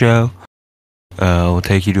Bros Show. We'll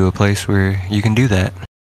take you to a place where you can do that.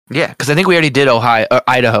 Yeah, because I think we already did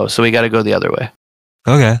Idaho, so we got to go the other way.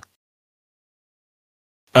 Okay.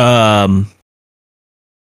 We're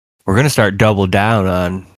gonna start double down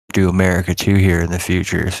on Do America 2 here in the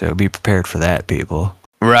future, so be prepared for that, people.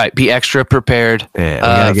 Right. Be extra prepared. Yeah, we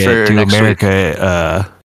gotta get for Do next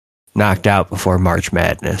America knocked out before March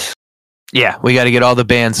Madness. Yeah, we got to get all the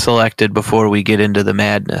bands selected before we get into the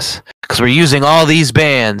madness, because we're using all these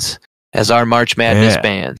bands as our March Madness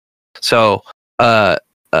band. So, We're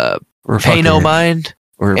pay no fucking- mind,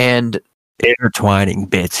 We're and intertwining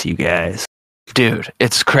bits, you guys. dude,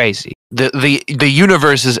 it's crazy. The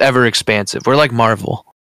universe is ever expansive. We're like Marvel.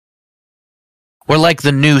 We're like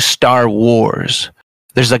the new Star Wars.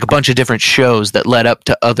 There's like a bunch of different shows that led up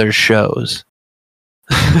to other shows.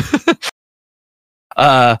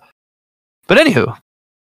 But anywho,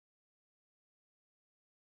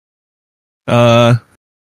 Oh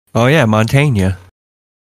yeah, Montaigne.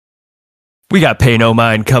 We got Pay No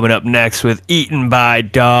Mind coming up next with Eaten by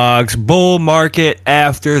Dogs. Bull Market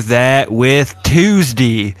after that with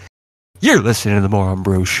Tuesday. You're listening to the Moron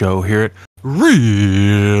Bros Show here at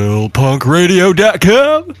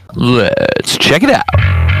RealPunkRadio.com. let's check it out.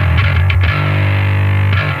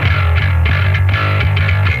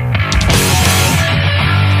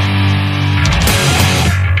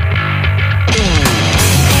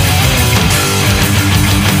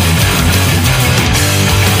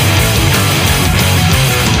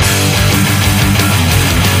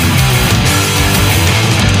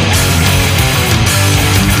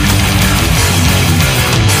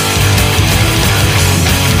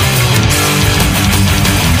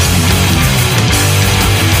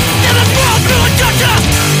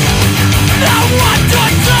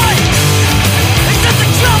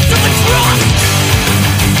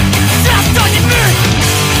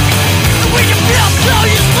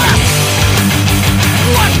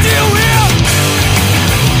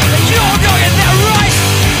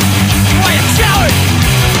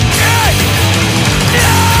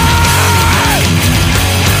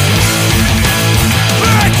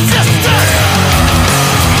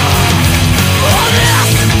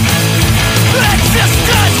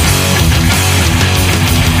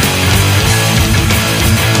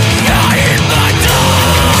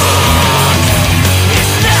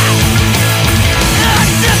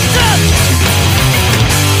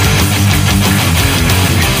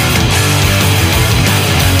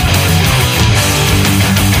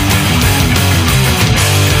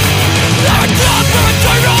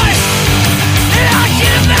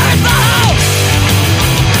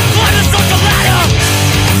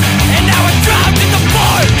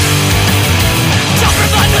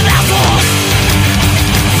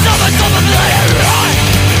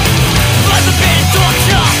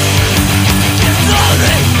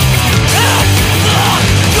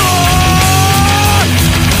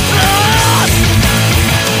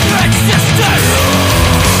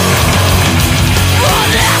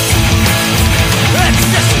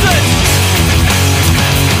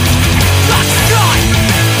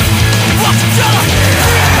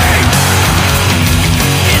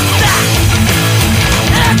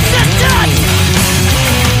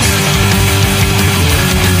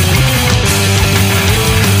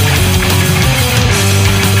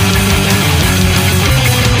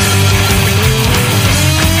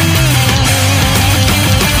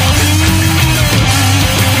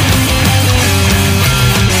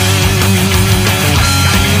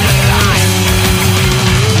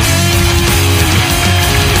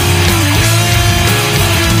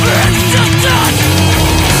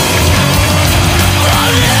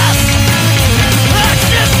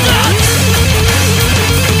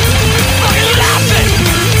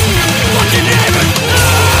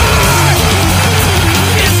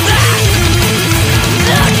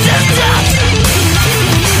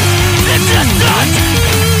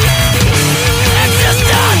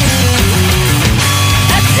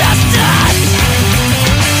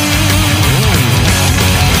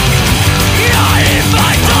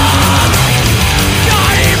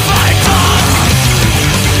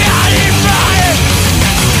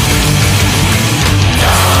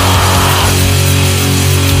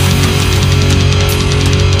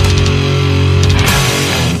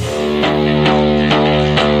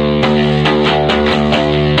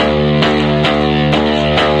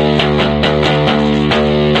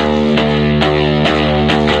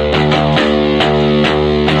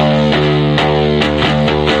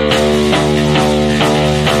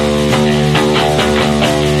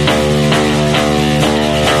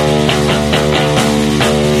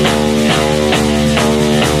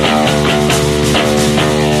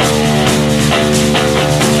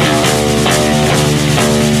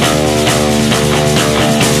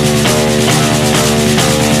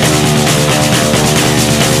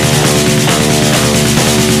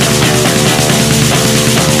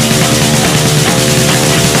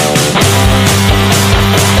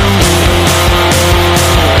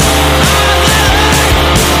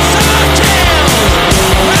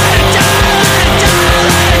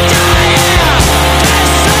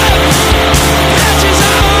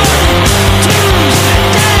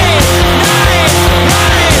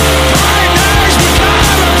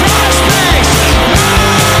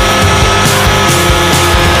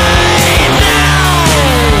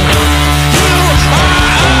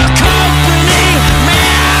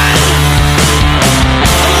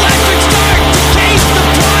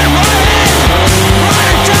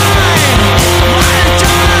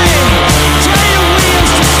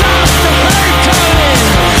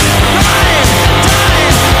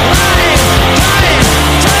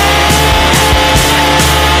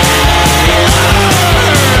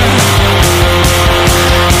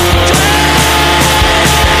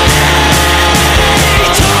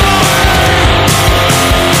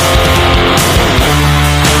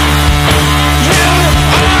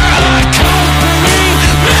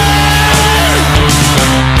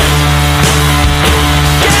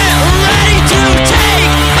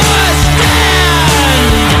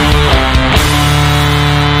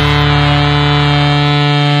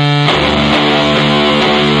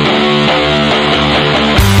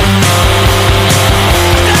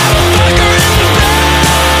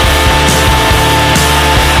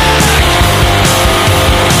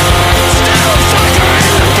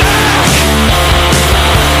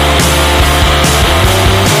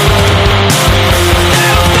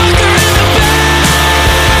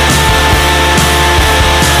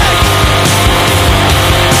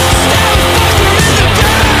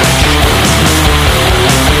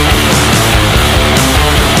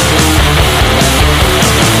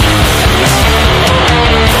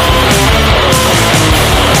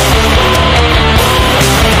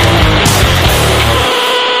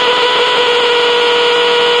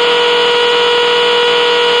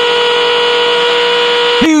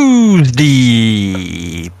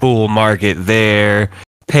 the bull market there.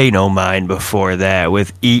 Pay no mind before that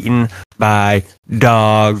with Eaten by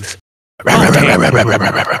Dogs.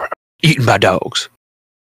 Eaten by dogs.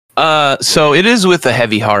 So it is with a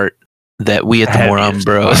heavy heart that we at the Moron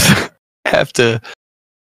Bros have to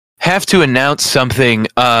announce something.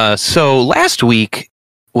 So last week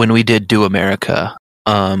when we did Do America,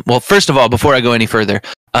 well, first of all, before I go any further,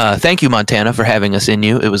 thank you, Montana, for having us in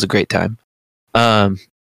you. It was a great time.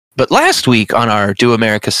 But last week on our Do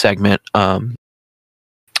America segment,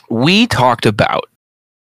 we talked about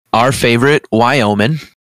our favorite Wyoming.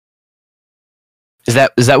 Is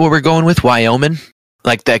that what we're going with? Wyoming?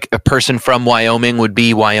 Like that a person from Wyoming would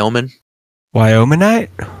be Wyoming? Wyomingite?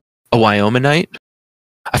 A Wyomingite?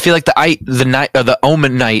 I feel like the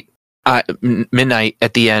Omenite midnight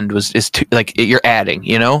at the end is too, like you're adding,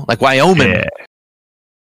 you know? Like Wyoming. Yeah.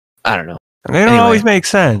 I don't know. They don't always make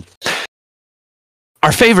sense.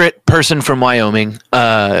 Our favorite person from Wyoming,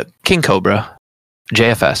 King Cobra,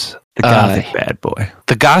 JFS. The gothic bad boy.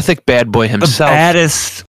 The gothic bad boy himself. The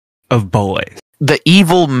baddest of boys. The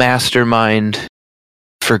evil mastermind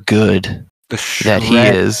for good that he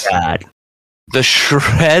is. God. The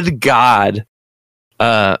shred god.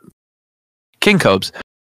 King Cobes.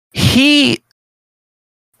 He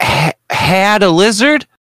had a lizard,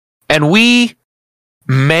 and we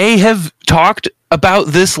may have talked about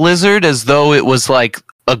this lizard as though it was like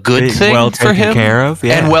a good thing for him.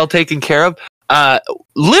 And well taken care of.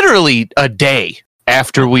 Literally a day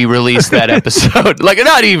after we released that episode. Like,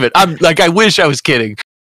 not even. I wish I was kidding.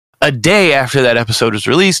 A day after that episode was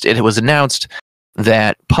released, it was announced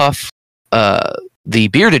that Puff, the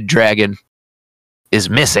bearded dragon, is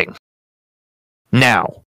missing.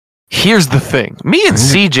 Now, here's the thing. Me and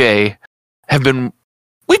CJ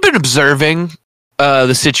we've been observing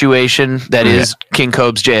the situation that is King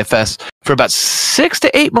Cobes JFS for about 6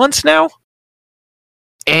 to 8 months now.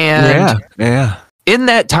 And in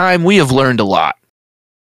that time, we have learned a lot.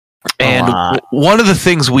 And one of the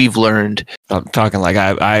things we've learned, I'm talking like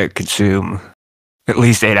I consume at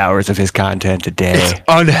least 8 hours of his content a day. It's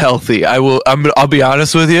unhealthy. I'll be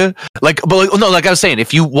honest with you. Like I was saying,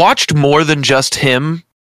 if you watched more than just him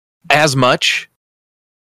as much,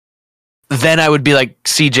 then I would be like,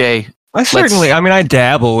 CJ. I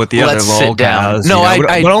dabble with the other lolcows. No,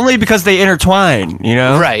 but only because they intertwine, you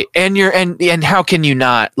know? Right. And how can you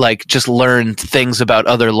not like just learn things about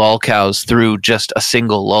other lolcows through just a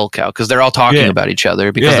single lolcow? Because they're all talking about each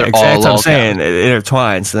other because they're all lolcows. I'm saying. It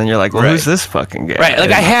intertwines. So then you're like, well, who's this fucking guy? Right.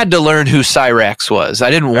 Like I had to learn who Cyrax was.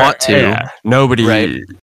 I didn't want to. Yeah. Nobody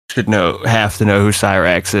should have to know who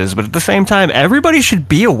Cyrax is, but at the same time, everybody should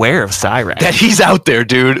be aware of Cyrax. That he's out there,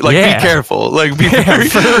 dude. Like, be careful. Like, be very,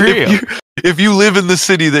 for real. If you live in the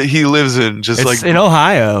city that he lives in, it's in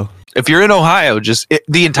Ohio. If you're in Ohio, just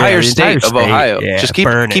the entire state of Ohio, just keep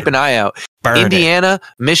an eye out. Indiana,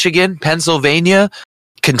 Michigan, Pennsylvania,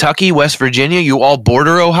 Kentucky, West Virginia, you all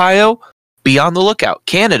border Ohio. Be on the lookout.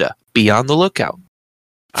 Canada, be on the lookout.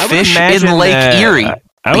 Fish in Lake Erie.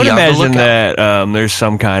 I would imagine that there's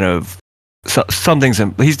some kind of something's.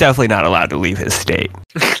 He's definitely not allowed to leave his state.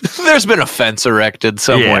 There's been a fence erected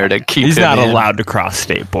somewhere to keep. He's him not in. Allowed to cross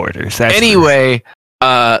state borders. Anyway,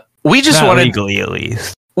 we just wanted legally, at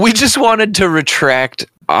least. We just wanted to retract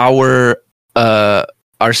our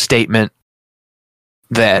statement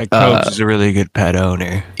that Cobes is a really good pet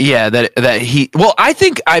owner. Yeah, that he. Well, I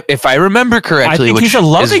think if I remember correctly, I think he's a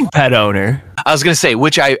loving pet owner. I was going to say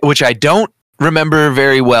which I don't remember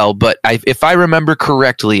very well, but if I remember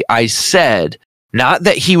correctly, I said not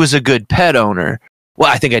that he was a good pet owner.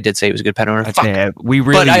 Well, I think I did say he was a good pet owner. Yeah, we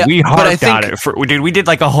harped on it. We did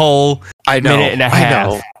like a whole minute and a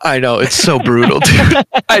half. I know. It's so brutal, dude.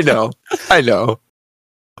 I know.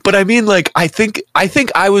 But I mean, like, I think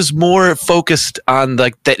I was more focused on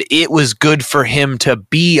like that it was good for him to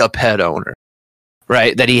be a pet owner,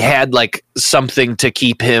 right? That he had like something to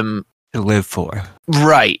keep him to live for,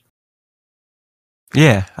 right?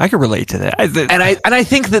 Yeah, I can relate to that. And I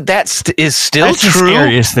think that is still that's true. The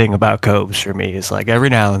scariest thing about Cobes for me is like every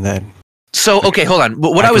now and then. So okay, hold on.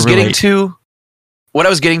 What I was getting to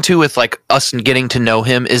with like us getting to know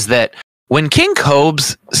him is that when King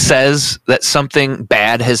Cobes says that something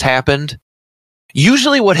bad has happened,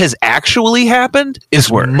 usually what has actually happened is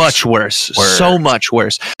much worse. So much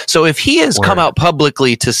worse. So if he has come out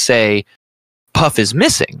publicly to say Puff is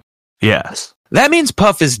missing, yes, that means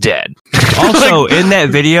Puff is dead. Also, in that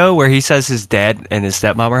video where he says his dad and his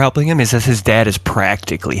stepmom are helping him, he says his dad is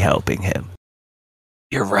practically helping him.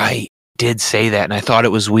 You're right. He did say that, and I thought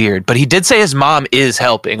it was weird. But he did say his mom is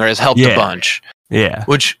helping or has helped a bunch. Yeah.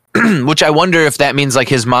 Which I wonder if that means like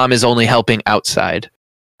his mom is only helping outside.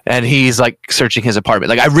 and he's like searching his apartment.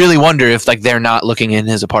 Like I really wonder if like they're not looking in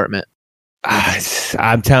his apartment.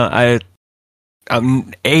 I'm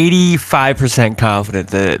 85% confident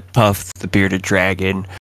that Puff the Bearded Dragon,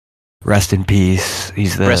 rest in peace.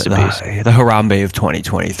 He's the Harambe of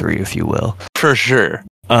 2023, if you will. For sure.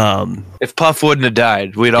 If Puff wouldn't have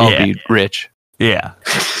died, we'd all be rich. Yeah.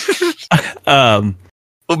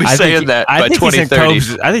 We'll be saying that by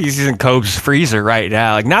 2030. I think he's in Cobb's freezer right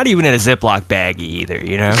now. Like not even in a Ziploc baggie either,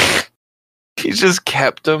 you know? He's just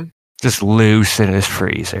kept him. Just loose in his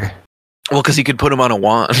freezer. Well, because he could put him on a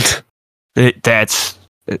wand. It's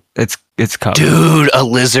coming. Dude, a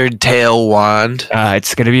lizard tail wand.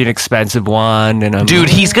 It's gonna be an expensive wand, and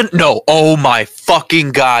he's gonna oh my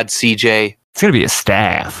fucking god, CJ. It's gonna be a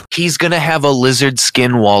staff. He's gonna have a lizard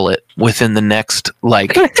skin wallet within the next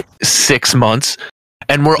like 6 months,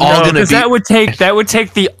 and we're all gonna be. That would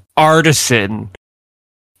take the artisan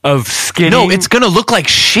of skinning. No, it's gonna look like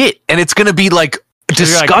shit, and it's gonna be like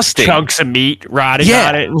disgusting. Like chunks of meat rotting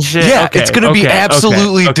on it and shit. Yeah, it's gonna be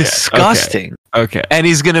absolutely disgusting. Okay. And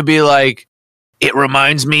he's gonna be like, it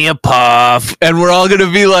reminds me of Puff. And we're all gonna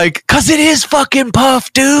be like, cause it is fucking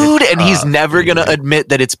Puff, dude. And he's never gonna admit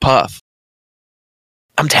that it's Puff.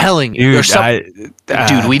 I'm telling you.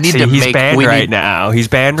 Dude, we need to he's make banned right now. He's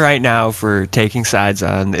banned right now for taking sides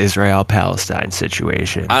on the Israel-Palestine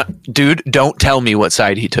situation. Dude, don't tell me what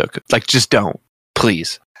side he took. Like, just don't.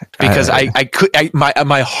 Please. Because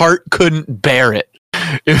my heart couldn't bear it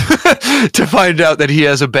to find out that he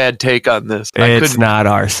has a bad take on this. It's not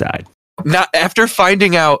our side. Not after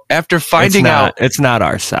finding out. It's not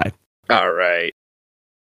our side. All right.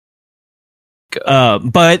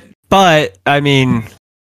 But I mean,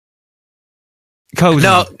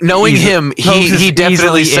 knowing him, he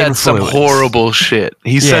definitely said some horrible shit.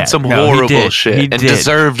 He said some horrible shit and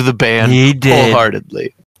deserved the ban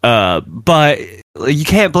wholeheartedly. But you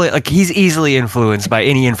can't believe, like, he's easily influenced by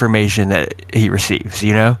any information that he receives,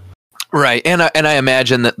 you know? Right. And I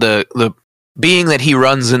imagine that the being that he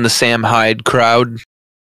runs in the Sam Hyde crowd,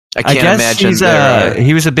 I can't imagine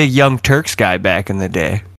he was a big Young Turks guy back in the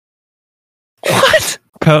day. What?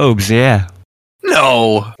 Cobbs, yeah.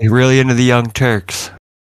 No. He's really into the Young Turks.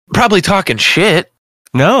 Probably talking shit.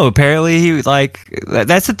 No, apparently he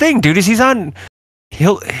that's the thing, dude, is he's on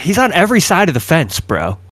every side of the fence,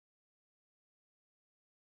 bro.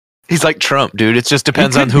 He's like Trump, dude. It just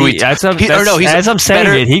depends on who he. As I'm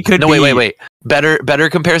saying it, he could. No, wait. Better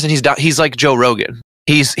comparison. He's like Joe Rogan.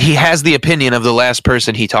 He has the opinion of the last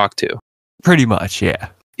person he talked to. Pretty much, yeah.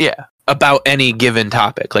 Yeah, about any given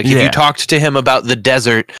topic. Like if you talked to him about the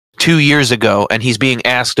desert 2 years ago, and he's being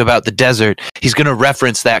asked about the desert, he's going to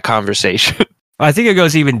reference that conversation. I think it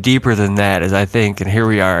goes even deeper than that, as I think, and here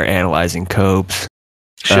we are analyzing Cobbs.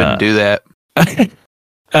 Shouldn't do that.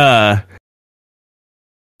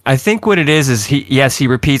 I think what it is he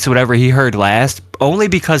repeats whatever he heard last, only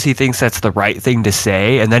because he thinks that's the right thing to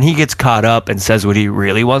say, and then he gets caught up and says what he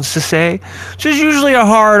really wants to say, which is usually a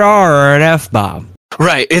hard R or an F-bomb.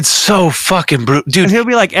 Right, it's so fucking brutal. Dude, and he'll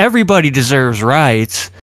be like, everybody deserves rights,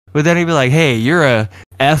 but then he'll be like, hey, you're a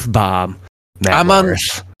F-bomb. I'm on the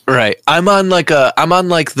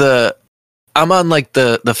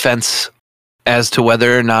fence as to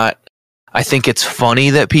whether or not I think it's funny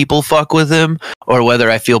that people fuck with him, or whether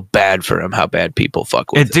I feel bad for him how bad people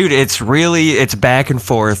fuck with him. Dude, it's back and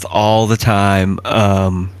forth all the time.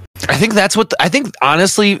 I think that's what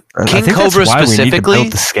honestly, King Cobra specifically, we need to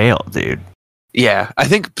build the scale, dude. Yeah, I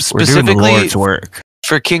think specifically we're doing the Lord's work.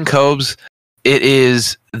 For King Cobes, it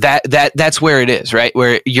is that's where it is, right?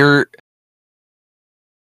 Where you're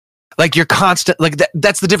constant, like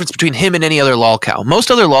that's the difference between him and any other lolcow. Most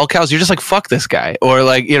other lolcows, you're just like, fuck this guy, or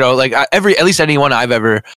like, you know, like at least anyone I've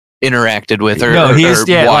ever interacted with or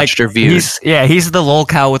watched or viewed. He's the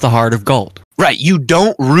lolcow with a heart of gold. Right, you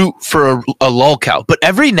don't root for a lolcow, but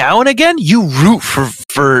every now and again you root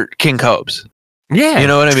for King Cobes. Yeah, you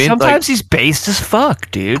know what I mean. Sometimes he's based as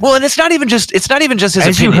fuck, dude. Well, and it's not even just his as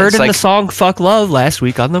opinions. you heard in the song "Fuck Love" last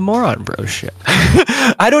week on the Moron Bros show.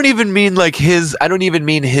 I don't even mean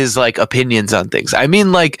his like opinions on things. I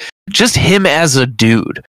mean like just him as a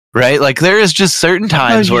dude, right? Like there is just certain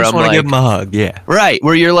times where I'm like, give him a hug, yeah, right,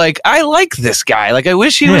 where you're like, I like this guy. Like I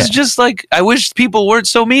wish he was just like, I wish people weren't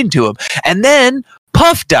so mean to him. And then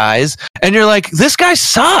Puff dies, and you're like, this guy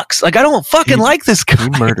sucks. Like I don't fucking like this guy. He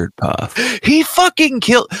murdered Puff. He fucking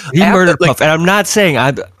killed. He murdered Puff, and I'm not saying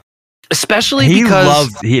especially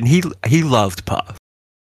because he loved Puff.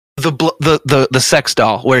 The sex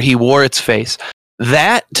doll where he wore its face.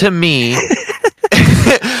 That to me,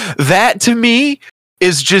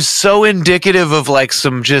 is just so indicative of like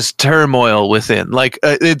some just turmoil within. Like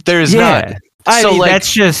there's not. I So, mean, like-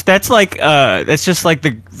 that's just like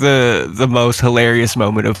the most hilarious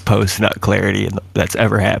moment of post nut clarity that's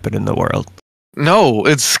ever happened in the world. No,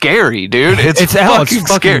 it's scary, dude. It's It's fucking fucking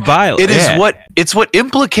scary. violent. It is yeah. what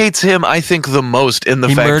implicates him, I think, the most in the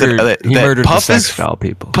he fact murdered. that He murdered the Puff sex is doll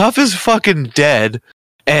people. Puff is fucking dead,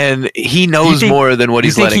 and he knows think- more than what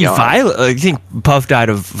he's you think letting he on. You think Puff died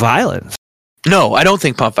of violence? No, I don't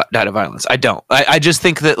think Puff died of violence. I don't. I just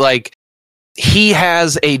think that like he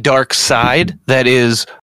has a dark side that is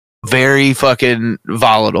very fucking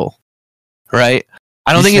volatile, right?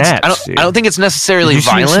 I don't He think snaps, it's dude. I don't think it's necessarily Did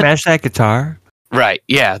you see him violent. smash that guitar? Right.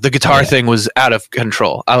 Yeah, the guitar Yeah. thing was out of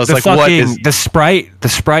control. I was The like, what is the Sprite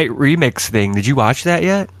remix thing. Did you watch that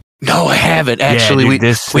yet? No, I haven't actually. dude, we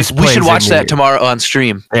this should plays watch into that it. tomorrow on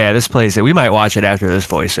stream. Yeah, this plays it. We might watch it after this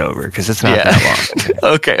voiceover because it's not Yeah. that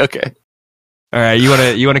long. Okay. All right, you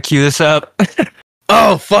wanna cue this up?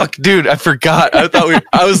 Oh fuck, dude! I forgot.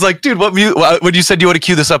 I was like, dude, what when you said you want to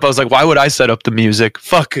cue this up, I was like, why would I set up the music?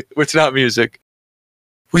 Fuck, it's not music.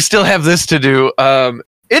 We still have this to do.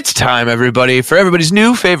 It's time, everybody, for everybody's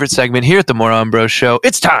new favorite segment here at the Moron Bros Show.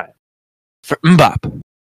 It's time for Mbop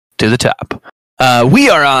to the top. We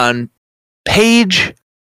are on page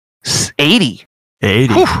 80.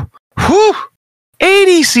 80. Whew.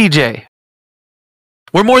 80, CJ.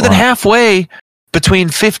 We're more than Wow. halfway between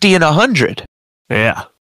 50 and 100. Yeah.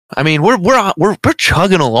 I mean, we're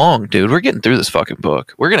chugging along, dude. We're getting through this fucking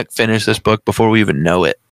book. We're gonna finish this book before we even know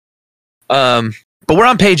it. But we're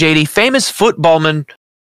on page 80. Famous footballman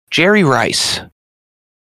Jerry Rice.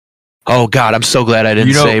 Oh God, I'm so glad I didn't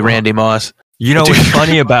You know- say Randy Moss. You know Dude. what's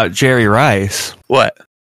funny about Jerry Rice What?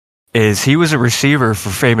 is he was a receiver for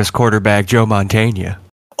famous quarterback Joe Montana.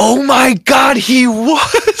 Oh my God, he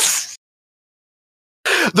was.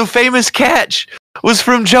 The famous catch was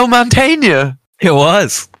from Joe Montana. It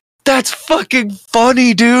was. That's fucking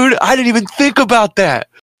funny, dude. I didn't even think about that.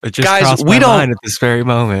 It just Guys, crossed we my don't- mind at this very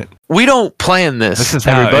moment. We don't plan this. This is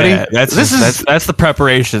how, everybody. yeah, that's the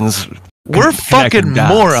preparations. We're connecting fucking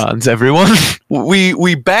dots. morons, everyone.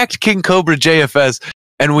 we backed King Cobra JFS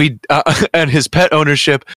and we and his pet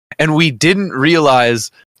ownership, and we didn't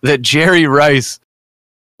realize that Jerry Rice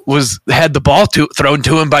had the ball thrown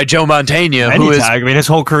to him by Joe Montana, who is I mean, his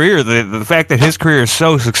whole career, the fact that his career is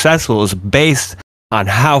so successful is based on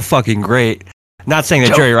how fucking great. Not saying that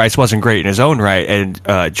Joe- Jerry Rice wasn't great in his own right,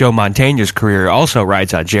 and Joe Montana's career also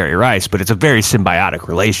rides on Jerry Rice, but it's a very symbiotic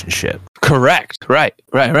relationship. correct. Right.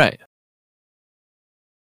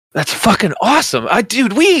 That's fucking awesome.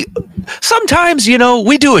 Dude, we sometimes,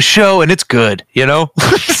 we do a show and it's good,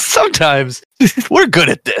 sometimes we're good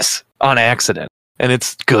at this on accident and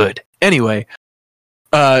it's good. Anyway,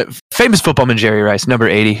 famous footballman Jerry Rice, number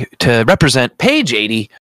 80, to represent page 80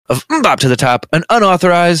 of Mbop to the Top, an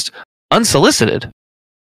unauthorized, unsolicited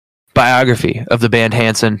biography of the band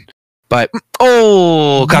Hanson by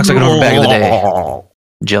cocksucking over back in the day,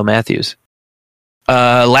 Jill Matthews.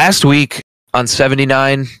 Last week on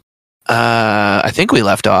 79, I think we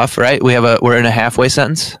left off, right? We're in a halfway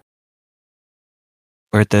sentence.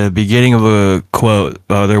 We're at the beginning of a quote.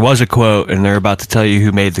 Oh, there was a quote, and they're about to tell you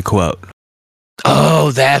who made the quote.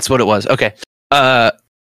 Oh, that's what it was. Okay.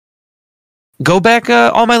 Go back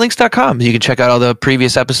allmylinks.com. You can check out all the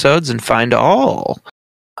previous episodes and find all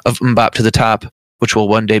of Mbop to the Top, which will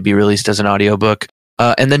one day be released as an audiobook.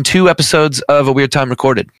 And then 2 episodes of A Weird Time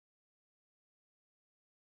Recorded.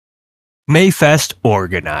 Mayfest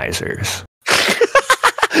organizers.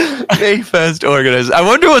 Mayfest organizers. I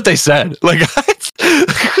wonder what they said. Like,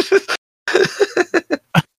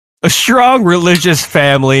 A strong religious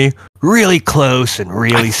family, really close and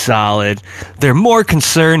really solid. They're more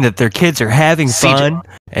concerned that their kids are having CJ. fun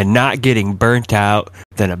and not getting burnt out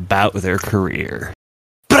than about their career.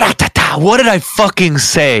 Bratata. What did I fucking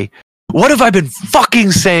say? What have I been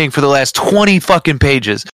fucking saying for the last 20 fucking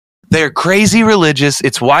pages? They're crazy religious.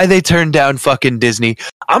 It's why they turned down fucking Disney.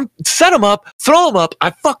 Set them up, throw them up.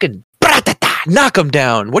 I fucking knock them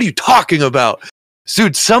down. What are you talking about?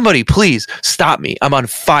 Dude, somebody please stop me. I'm on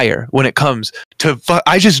fire when it comes to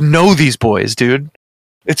I just know these boys, dude.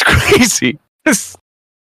 It's crazy. All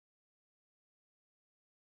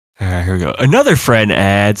right, here we go. Another friend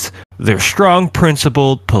adds, they're strong,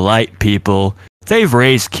 principled, polite people. They've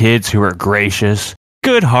raised kids who are gracious,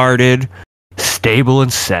 good-hearted, stable,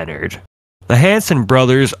 and centered. The Hanson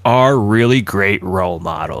brothers are really great role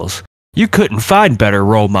models. You couldn't find better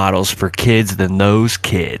role models for kids than those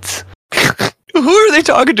kids. Who are they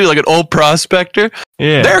talking to? Like an old prospector?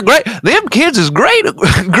 Yeah. They're great. Them kids is great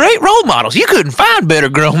role models. You couldn't find better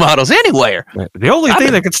role models anywhere. The only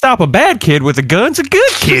thing that could stop a bad kid with a gun's a good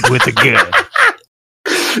kid with a gun.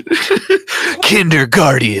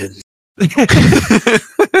 Kindergarten.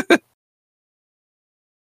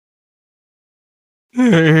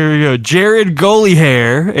 Here we go. Jared Goalie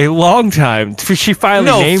Hair, a long time. She finally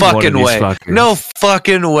No named one of fucking these way. fuckers. No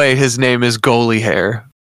fucking way. His name is Goalie Hair.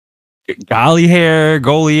 Golly Hair,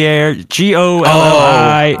 Goalie Hair, Golli.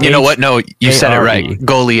 Oh, you know what? No, you said it right. A-R-E.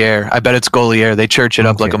 Goliaire. I bet it's Goliaire. They church it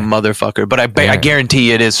up like a Okay. motherfucker. But I Yeah.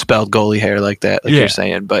 guarantee it is spelled Goalie Hair like that, like Yeah. you're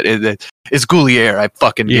saying. But it's Goulier. I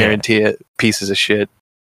fucking Yeah. guarantee it. Pieces of shit.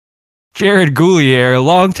 Jared Goulier, a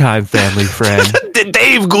longtime family friend.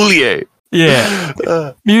 Dave Goulier.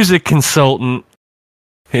 Yeah. Music consultant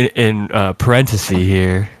in parentheses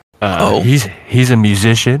here. He's a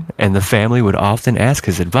musician, and the family would often ask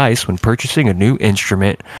his advice when purchasing a new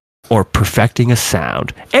instrument or perfecting a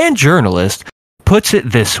sound. And journalist puts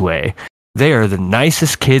it this way: they are the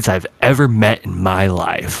nicest kids I've ever met in my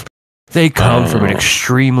life. They come from an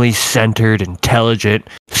extremely centered, intelligent,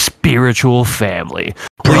 spiritual family.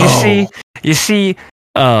 Well, you see,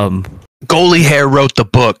 Goalie Hair wrote the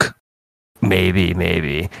book.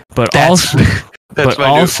 maybe, but That's-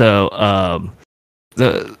 also,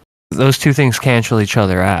 those two things cancel each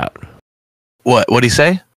other out. What'd he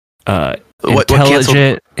say? What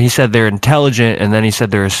Intelligent. He said they're intelligent, and then he said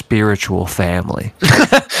they're a spiritual family.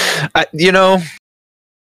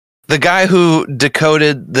 The guy who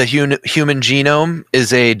decoded the human genome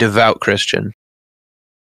is a devout Christian,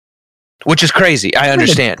 which is crazy. I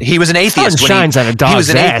understand. He was an atheist. Sun shines on a dog's was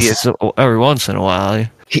an ass atheist. every once in a while.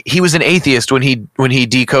 He was an atheist when he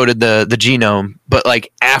decoded the genome, but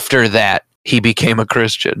like after that, he became a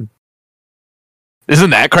Christian.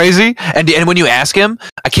 Isn't that crazy? And when you ask him,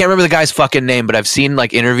 I can't remember the guy's fucking name, but I've seen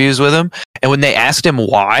like interviews with him, and when they asked him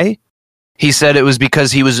why, he said it was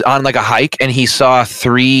because he was on like a hike and he saw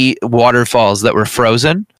 3 waterfalls that were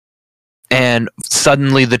frozen, and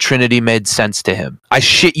suddenly the Trinity made sense to him. I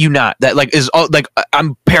shit you not. That like is all, like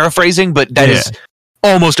I'm paraphrasing, but that is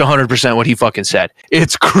almost 100% what he fucking said.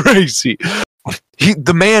 It's crazy.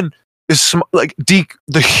 The man is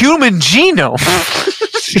the human genome.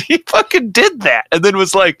 He fucking did that, and then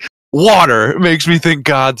was like, "Water makes me think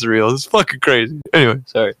God's real." It's fucking crazy. Anyway,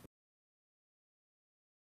 sorry.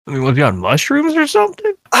 I mean, was he on mushrooms or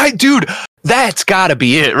something? Dude, that's gotta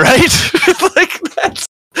be it, right?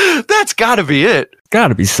 Like that's gotta be it. Got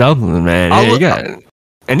to be something, man. I'll Yeah, you look- got it.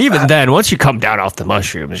 And even then, once you come down off the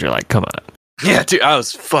mushrooms, you're like, come on. Yeah, dude, I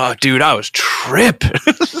was tripping.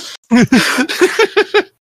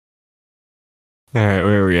 All right,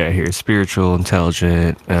 where are we at here? Spiritual,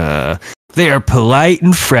 intelligent. They are polite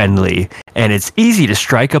and friendly, and it's easy to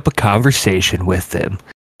strike up a conversation with them.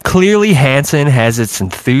 Clearly, Hanson has its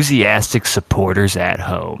enthusiastic supporters at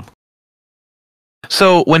home.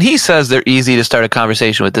 So when he says they're easy to start a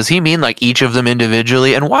conversation with, does he mean like each of them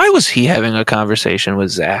individually? And why was he having a conversation with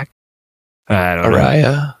Zach? I don't know.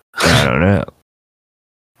 Araya? I don't know.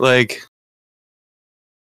 Like,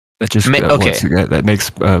 That just okay. that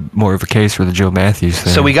makes more of a case for the Joe Matthews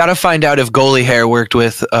thing. so we got to find out if Goalie Hair worked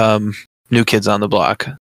with New Kids on the Block.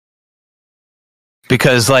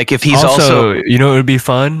 Because like if he's also you know, it would be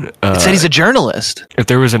fun. it said he's a journalist. If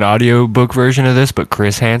there was an audiobook version of this, but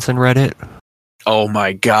Chris Hansen read it. Oh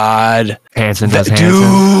my god. Hansen does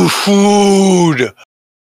Hansen. Dude,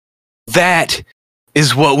 that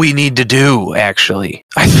is what we need to do, actually.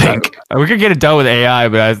 I think We could get it done with AI,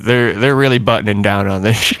 but they're really buttoning down on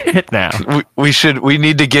this shit now. we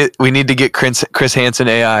need to get Chris Hansen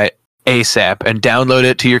AI ASAP and download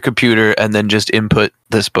it to your computer and then just input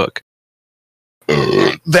this book.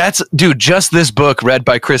 That's just this book read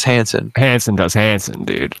by Chris Hansen. Hansen does Hansen,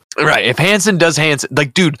 dude. Right. If Hansen does Hansen,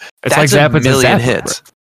 like, dude, It's that's like a Zappa does million Zappa, hits.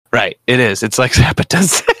 Right. It is. It's like Zappa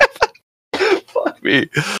does Zappa. Fuck me.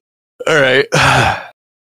 All right. All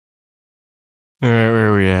right,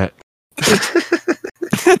 where are we at?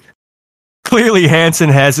 Clearly, Hansen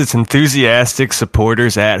has its enthusiastic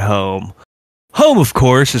supporters at home. Home, of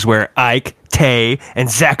course, is where Ike, Tay, and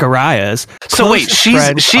Zacharias. So wait, closest she's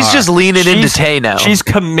friends just are. leaning into She's- Tay now. She's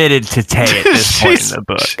committed to Tay at this point in the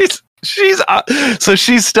book.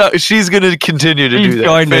 She's stuck. She's gonna continue to do that.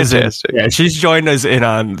 joined us in, Fantastic. yeah, she's joined us in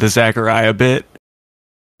on the Zachariah bit,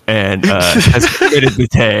 and has committed to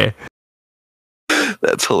Tay.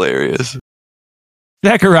 That's hilarious.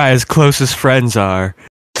 Zachariah's closest friends are.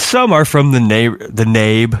 Some are from the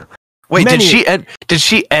NABE. Wait, Many- did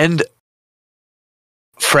she end?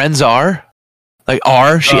 Friends are like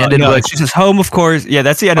R. She ended no, like she says home, of course. Yeah,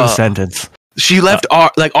 that's the end of the Uh, sentence. she left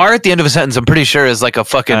R. Like R at the end of a sentence. I'm pretty sure is like a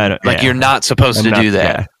fucking I don't- like yeah. you're not supposed I'm to not- do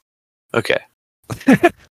that. Okay.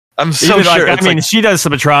 I'm so Even, sure. like, it's I mean, like, she does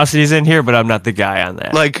some atrocities in here, but I'm not the guy on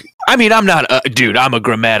that. like I mean, I'm not, dude. I'm a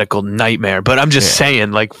grammatical nightmare, but I'm just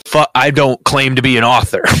saying, like, I don't claim to be an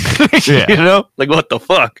author. You know, like, what the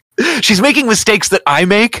fuck? She's making mistakes that I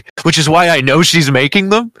make, which is why I know she's making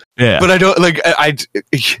them. Yeah, but I don't like.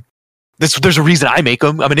 There's a reason I make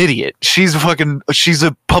them. I'm an idiot. She's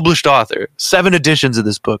a published author. 7 editions of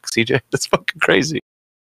this book, CJ. That's fucking crazy.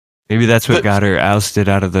 Maybe that's what got her ousted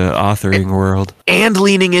out of the authoring world. And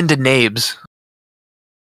leaning into nabes.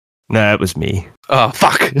 No, that was me. Oh,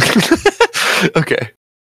 fuck. Okay.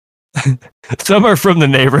 Some are from the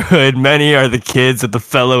neighborhood. Many are the kids of the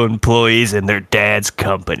fellow employees in their dad's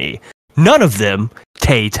company. None of them,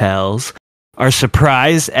 Tay tells, are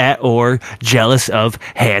surprised at or jealous of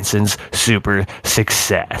Hanson's super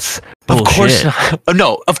success. Bullshit. Of course not.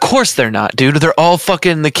 No, of course they're not, dude. They're all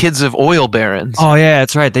fucking the kids of oil barons. Oh, yeah,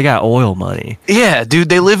 that's right. They got oil money. Yeah, dude,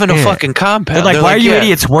 they live in a fucking compound. They're like, why are you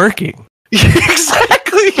idiots working?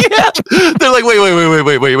 Exactly. Yeah. They're like,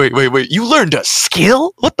 wait. You learned a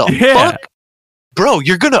skill? What the fuck? Bro,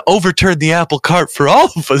 you're going to overturn the apple cart for all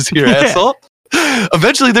of us here, asshole.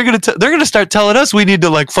 Eventually they're going to start telling us we need to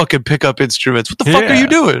like fucking pick up instruments. What the fuck are you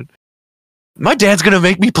doing? My dad's going to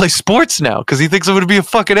make me play sports now cuz he thinks I'm going to be a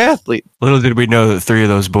fucking athlete. Little did we know that 3 of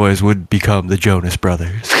those boys would become the Jonas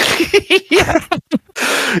Brothers.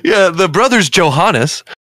 Yeah, the brothers Johannes,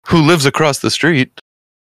 who lives across the street.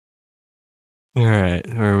 All right,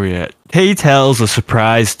 where are we at? Tay tells a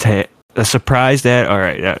surprise dad. All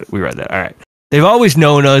right, we read that. All right. They've always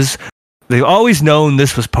known us. They've always known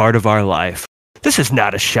this was part of our life. This is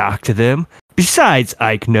not a shock to them. Besides,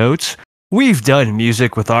 Ike notes, we've done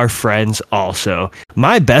music with our friends also.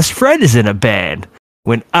 My best friend is in a band.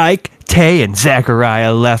 When Ike, Tay, and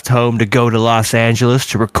Zachariah left home to go to Los Angeles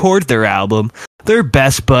to record their album, their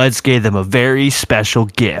best buds gave them a very special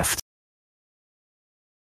gift.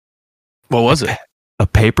 What was it? A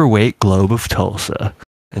paperweight globe of Tulsa.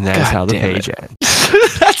 And that's how the page ends.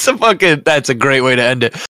 That's a great way to end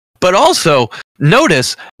it. But also,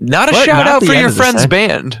 notice, not a shout out for your friend's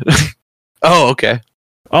band. Oh, okay.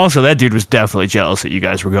 Also, that dude was definitely jealous that you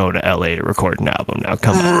guys were going to LA to record an album. Now,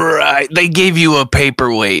 come on. Right. They gave you a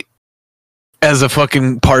paperweight as a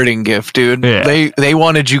fucking parting gift, dude. Yeah. They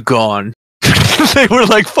wanted you gone. They were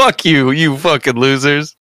like, fuck you, you fucking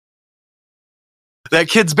losers. That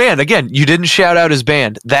kid's band, again, you didn't shout out his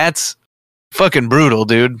band. That's fucking brutal,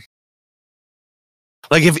 dude.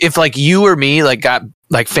 Like if like you or me like got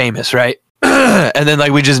like famous, right? And then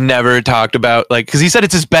like we just never talked about like because he said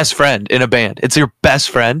it's his best friend in a band. It's your best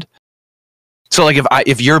friend. So like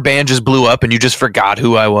if your band just blew up and you just forgot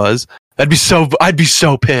who I was, I'd be so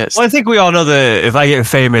pissed. Well, I think we all know that if I get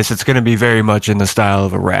famous, it's going to be very much in the style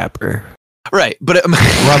of a rapper, right? But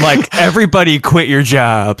where I'm like, everybody quit your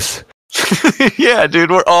jobs. Yeah,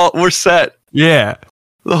 dude, we're set. Yeah.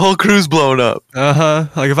 The whole crew's blown up.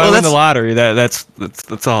 Like if I win the lottery,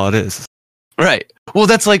 that's all it is. Right. Well,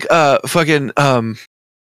 that's like fucking no,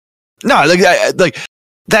 like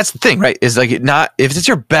that's the thing, right? Is like not if it's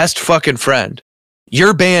your best fucking friend,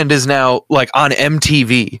 your band is now like on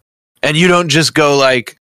MTV, and you don't just go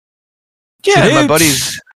like, yeah, my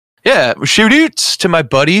buddies, shoot outs to my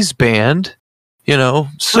buddy's band. You know,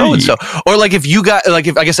 so and so, or like if you got like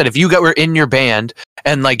if like I said, if you were in your band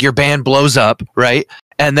and like your band blows up, right?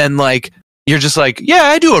 And then like you're just like, yeah,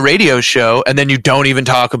 I do a radio show, and then you don't even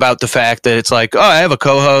talk about the fact that it's like, oh, I have a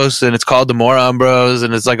co-host and it's called the Moron Bros,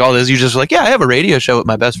 and it's like all this. You just like, yeah, I have a radio show with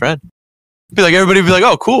my best friend. Be like, everybody be like,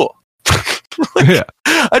 oh, cool. Like, yeah,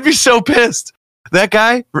 I'd be so pissed. That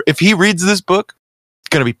guy, if he reads this book,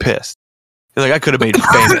 gonna be pissed. Like I could have made it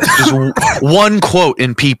famous. Just one quote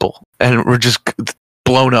in People, and we're just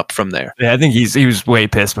blown up from there. Yeah, I think he was way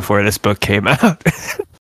pissed before this book came out.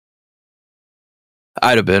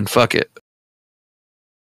 I'd have been. Fuck it.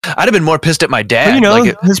 I'd have been more pissed at my dad. Well, you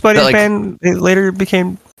know, like his buddy's band later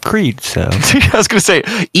became Creed. So I was gonna say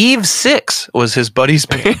Eve 6 was his buddy's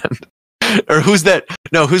band. Or who's that?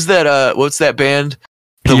 No, who's that? What's that band?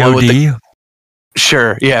 The one with the.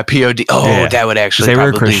 Sure, yeah, POD. Oh, yeah. That would actually. They were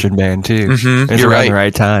a Christian band too. Mm-hmm. You're right. The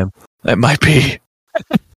right time. That might be.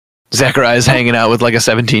 Zachariah's hanging out with like a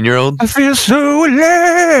 17-year-old. I feel so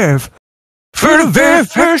alive for the very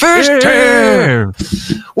first time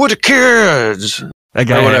with the kids. That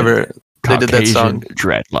guy, or whatever. They did that song.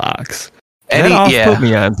 Dreadlocks. And that put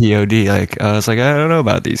me on POD. Like I was like, I don't know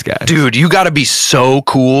about these guys, dude. You got to be so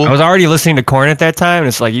cool. I was already listening to Korn at that time, and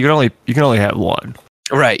it's like you can only have one.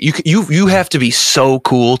 Right, you have to be so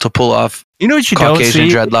cool to pull off. You know what you Caucasian don't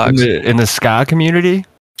see dreadlocks in the ska community?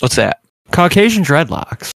 What's that? Caucasian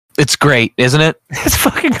dreadlocks. It's great, isn't it? It's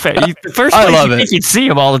fucking great. First, I love it. You'd see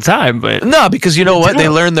them all the time, but no, because you know what? They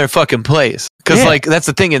learn their fucking place. Because Yeah. like that's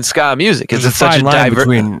the thing in ska music is There's a it's such fine a line diverse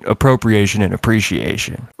between appropriation and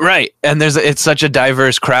appreciation. right, and it's such a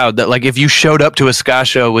diverse crowd that like if you showed up to a ska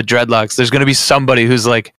show with dreadlocks, there's gonna be somebody who's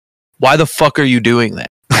like, "Why the fuck are you doing that?"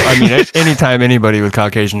 I mean, anytime anybody with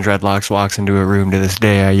Caucasian dreadlocks walks into a room to this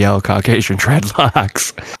day, I yell Caucasian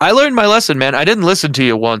dreadlocks. I learned my lesson, man. I didn't listen to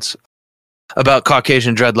you once about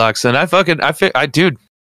Caucasian dreadlocks, and dude,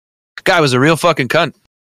 guy was a real fucking cunt.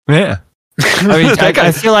 Yeah. I mean, That guy-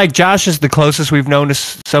 I feel like Josh is the closest we've known to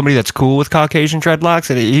somebody that's cool with Caucasian dreadlocks,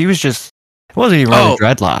 and he wasn't even running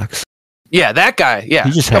dreadlocks. Yeah, that guy. Yeah,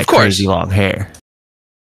 He just had of course. crazy long hair,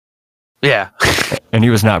 Yeah, and he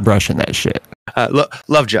was not brushing that shit.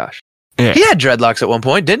 love Josh. Yeah. He had dreadlocks at one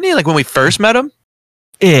point, didn't he? Like when we first met him.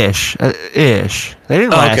 Ish. They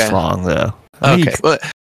didn't last long though. I mean, Okay, well,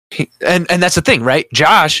 and that's the thing, right?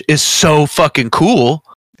 Josh is so fucking cool.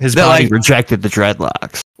 his that, body like- rejected the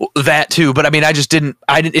dreadlocks. That too, but I mean,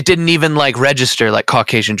 it didn't even like register like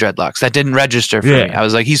Caucasian dreadlocks. That didn't register for Yeah. me. I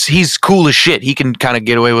was like, he's cool as shit. He can kind of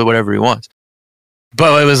get away with whatever he wants.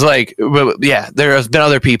 But it was like, yeah, there have been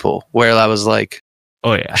other people where I was like,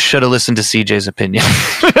 Oh I yeah, should have listened to CJ's opinion.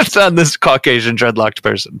 It's on this Caucasian dreadlocked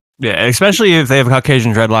person. yeah. Especially if they have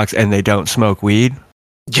Caucasian dreadlocks and they don't smoke weed.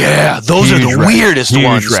 Yeah, those are Huge the red- weirdest huge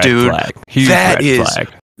ones, red dude. Flag. Huge That red is flag.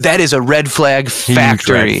 That is a red flag Huge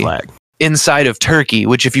factory red flag. inside of Turkey,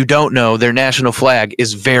 which if you don't know, their national flag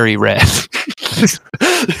is very red.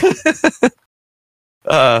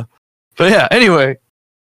 But yeah, anyway,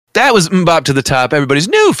 that was Mbop to the Top, everybody's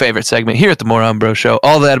new favorite segment here at the Moron Bro Show.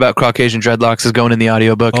 All that about Caucasian dreadlocks is going in the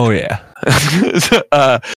audiobook. Oh yeah.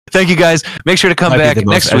 Thank you guys. Make sure to come Might back be the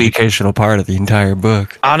most next week. educational part of the entire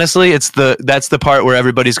book. Honestly, that's the part where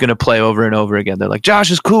everybody's going to play over and over again. They're like,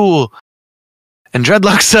 Josh is cool and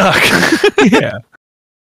dreadlocks suck. Yeah.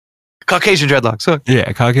 Caucasian dreadlocks suck.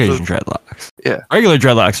 Yeah, Caucasian dreadlocks. Yeah. Regular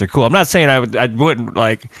dreadlocks are cool. I'm not saying I wouldn't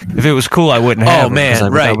like if it was cool I wouldn't have Oh them, man, 'cause I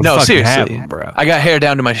right. would No, fucking have seriously. them, bro. I got hair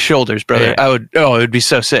down to my shoulders, brother. Yeah. It would be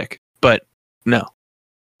so sick. But no.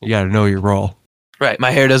 You got to know your role. Right,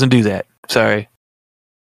 my hair doesn't do that. Sorry.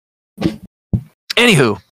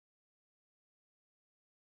 Anywho,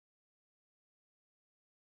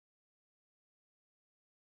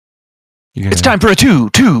 it's time for a two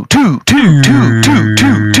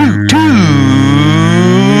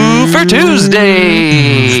for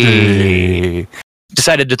Tuesday.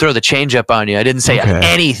 Decided to throw the change up on you. I didn't say Okay.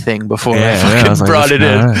 anything before Yeah, I yeah, fucking I was like, brought it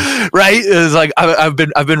in. what's Right? It was like I've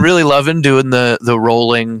been really loving doing the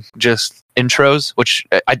rolling just intros, which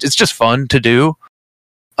it's just fun to do.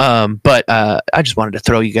 But I just wanted to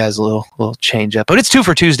throw you guys a little change up. But it's 2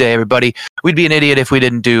 for Tuesday, everybody. We'd be an idiot if we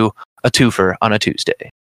didn't do a twofer on a Tuesday.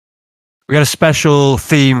 We got a special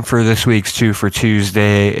theme for this week's 2 for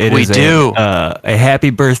Tuesday. It We is do. a happy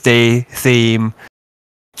birthday theme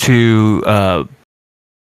to.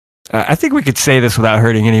 I think we could say this without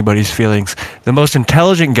hurting anybody's feelings. The most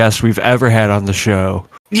intelligent guest we've ever had on the show.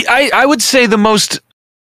 I would say the most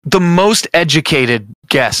educated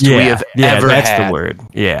guest we have ever that's had. the word.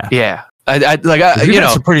 Yeah. Yeah, We've you got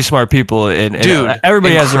know, some pretty smart people, and Dude,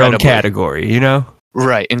 everybody has their own incredibly. category, you know?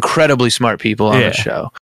 right? Incredibly smart people on Yeah. the show.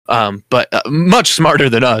 But much smarter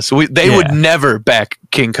than us. They Yeah. would never back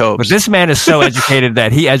King Cobes. But this man is so educated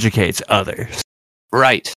that he educates others.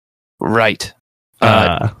 Right.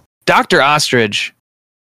 Uh, Dr. Ostrich,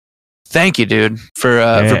 thank you, dude,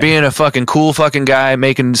 for being a fucking cool fucking guy,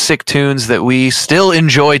 making sick tunes that we still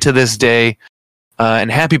enjoy to this day.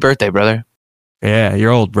 And happy birthday, brother. yeah,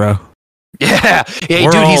 you're old, bro. Yeah, hey,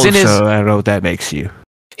 We're dude, he's old, in his so I don't know what that makes you.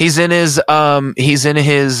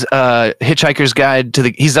 Hitchhiker's Guide to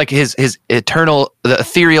the. He's like his eternal, the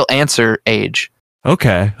ethereal answer age.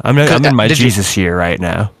 Okay, I'm in my Did you- Jesus year right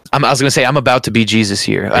now. I was gonna say I'm about to be Jesus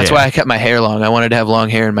year. That's Yeah. why I kept my hair long. I wanted to have long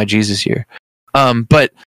hair in my Jesus year.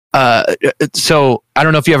 So I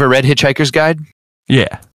don't know if you ever read Hitchhiker's Guide.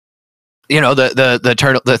 Yeah. You know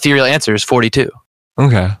the ethereal answer is 42.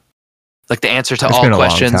 Okay. Like the answer to It's all been a long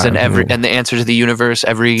questions time, and yeah. the answer to the universe,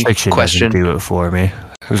 every Fiction question. doesn't do it for me.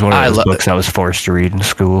 It was one I of those love books I was forced to read in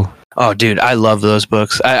school. Oh, dude, I love those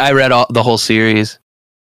books. I read the whole series.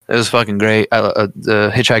 It was fucking great. The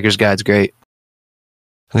Hitchhiker's Guide's great.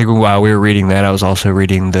 I think while we were reading that, I was also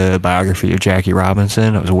reading the biography of Jackie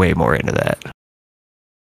Robinson. I was way more into that.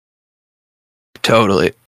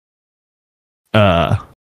 Totally. So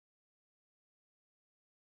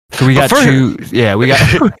we got But for- two. Yeah, we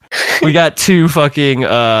got we got two fucking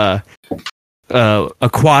aquatic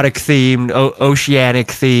themed, oceanic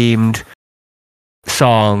themed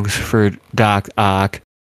songs for Doc Ock.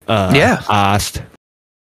 Yeah. Ost.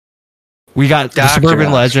 We got the Dr. Suburban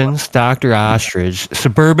Ostrich. Legends, Dr. Ostrich,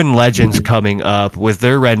 Suburban Legends coming up with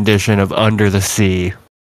their rendition of Under the Sea.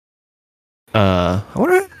 I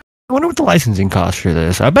wonder what the licensing cost for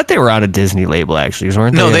this. I bet they were on a Disney label, actually.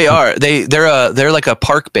 Weren't No, they are. They're like a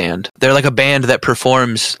park band. They're like a band that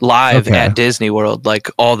performs live Okay. at Disney World. Like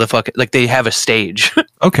all the fucking, like they have a stage.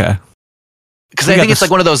 Okay. Because We I got think it's this-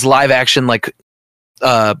 like one of those live action like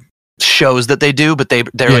shows that they do, but they're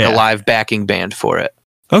like Yeah. a live backing band for it.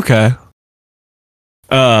 Okay.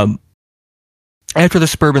 After the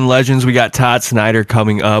Suburban Legends, we got Todd Snyder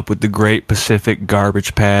coming up with the Great Pacific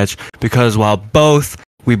Garbage Patch, because while both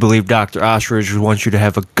we believe Dr. Ostrich wants you to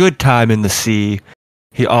have a good time in the sea,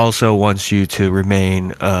 he also wants you to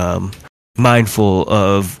remain mindful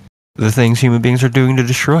of the things human beings are doing to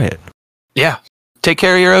destroy it. Yeah. Take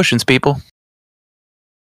care of your oceans, people.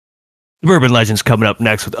 Suburban Legends coming up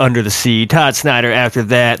next with Under the Sea. Todd Snyder after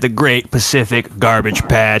that, the Great Pacific Garbage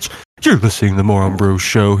Patch. You're listening to the Moron Bros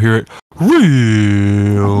Show here at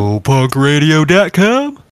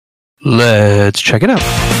RealPunkRadio.com. Let's check it out.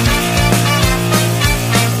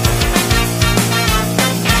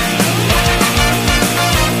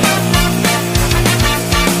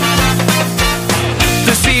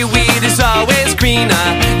 The seaweed is always greener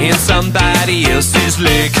in somebody else's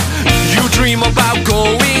lake. You dream about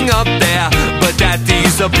going up there, but that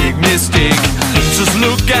is a big mistake. Just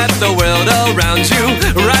look at the world around you,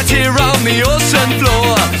 right here on the ocean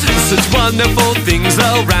floor. Such wonderful things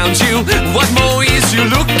around you. What more is you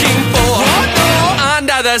looking for?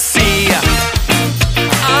 Under the sea,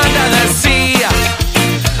 under the sea.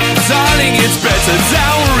 Darling, it's better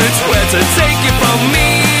down where it's wetter. Take it from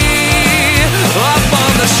me. Up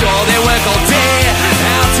on the shore they work all day,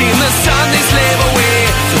 out in the sun they slave away,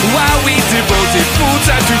 while we devoted full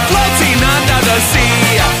time to floating under the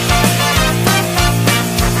sea.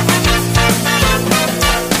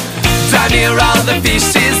 Down here all the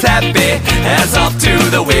fish is happy, as off to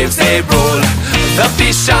the waves they roll. The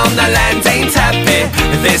fish on the land ain't happy,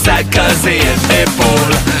 they sad cause they in their bowl.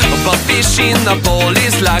 But fish in the bowl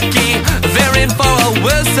is lucky, they're in for a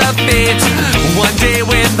worse of fate. One day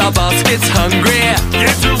when the boss gets hungry,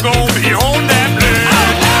 guess who's gonna be on that plate?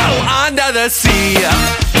 Oh, under the sea,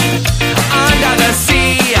 under the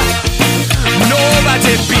sea.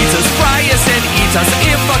 Nobody beats us, fry us and eat us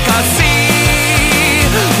if I can see.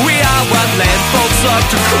 We are what land folks love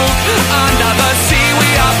to cook. Under the sea we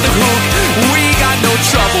off the hook. We got no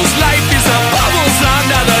troubles, life is a bubbles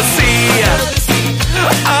under the sea.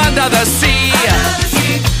 Under the sea.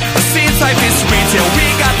 Since life is sweet here, we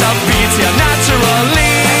got the beat here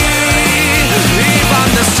naturally. Even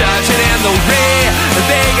the surgeon and the ray,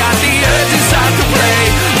 they got the urge inside to play.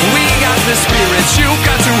 We got the spirit, you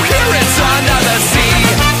got to hear it under the sea.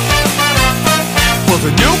 Well,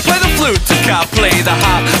 the new play the flute, the cop play the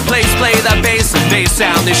harp, plays play the bass, and they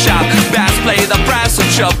sound they sharp. Bass play the brass, and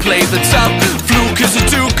chub play the tub. Fluke is a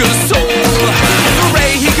duke of soul. The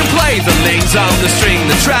ray he can play the lings on the string.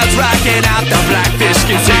 The trout's rocking out, the blackfish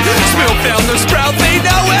can sing. Spill film the sprout, they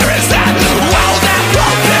know where is that? Wow, that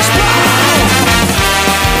blowfish blow.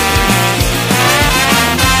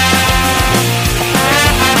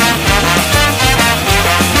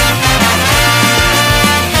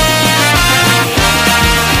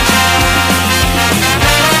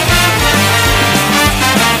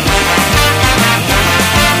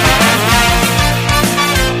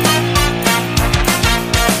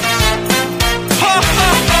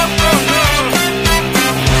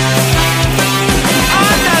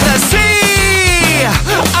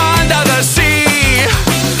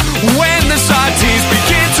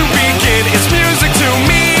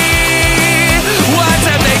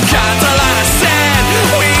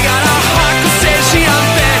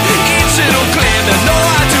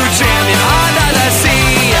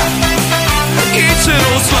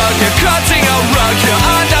 Cutting a rug here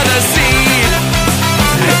under the sea.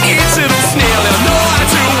 Each little snail, you know how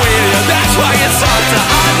to wheel you. That's why it's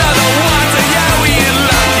under the water. Yeah, we in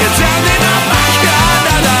luck. You're down in the muck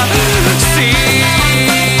under the sea.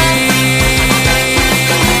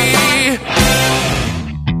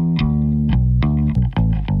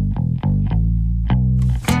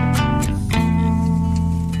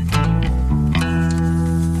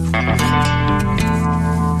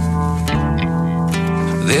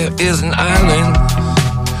 There is an island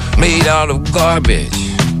made out of garbage.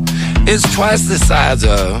 It's twice the size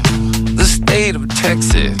of the state of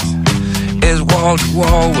Texas. It's wall to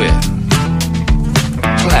wall with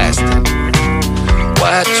plastic.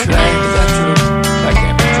 White trash. Is that true? That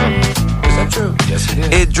can't be true. Is that true? Yes, it is.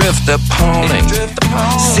 It drifts appalling.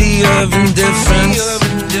 Sea of indifference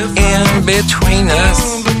in between us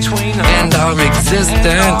and our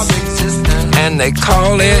existence. and they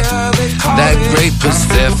call it that Great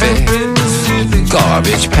Pacific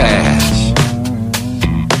Garbage Patch.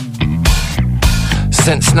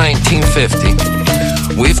 Since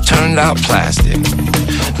 1950, we've turned out plastic,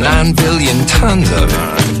 9 billion tons of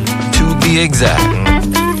it, to be exact,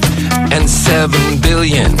 and 7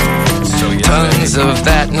 billion tons of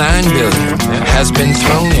that 9 billion has been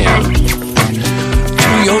thrown in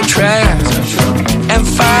your trash, and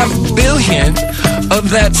 5 billion of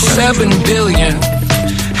that 7 billion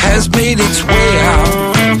has made its way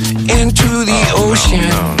out into the ocean,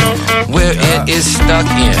 where it is stuck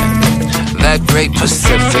in that Great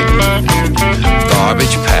Pacific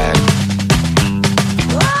Garbage Patch.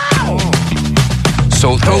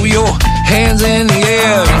 So throw your hands in the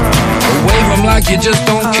air, or wave them like you just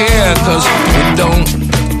don't care, 'cause we don't.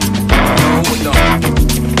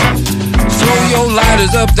 Throw your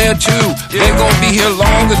lighters up there too. They're gonna be here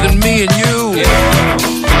longer than me and you.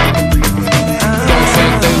 Don't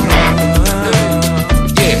think they won't.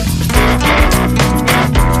 Yeah.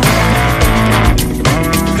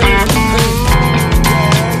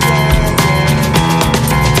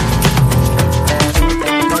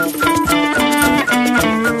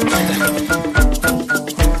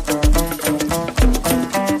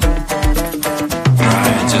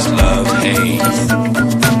 I just love Hayes.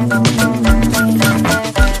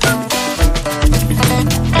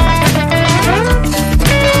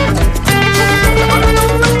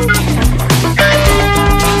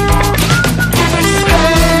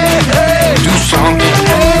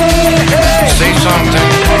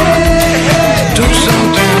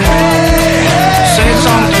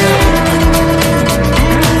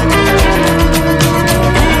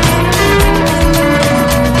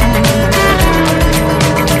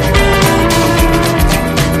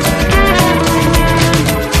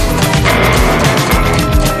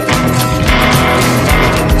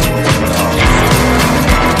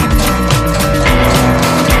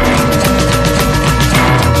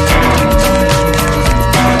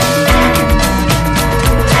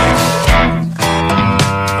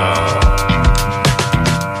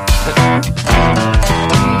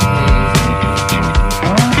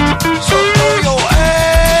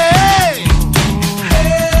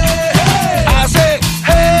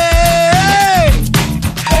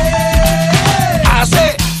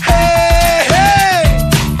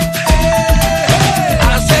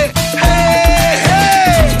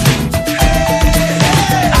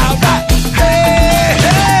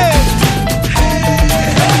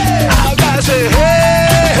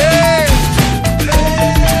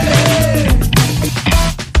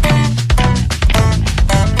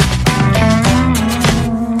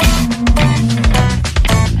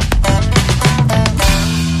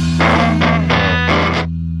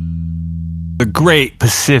 Great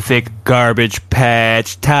Pacific Garbage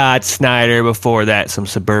Patch, Todd Snyder. Before that, some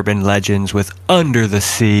Suburban Legends with Under the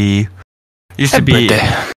Sea. Used to be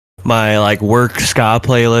my like work ska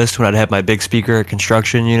playlist when I'd have my big speaker at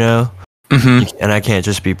construction, you know? Mm-hmm. And I can't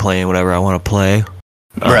just be playing whatever I want to play.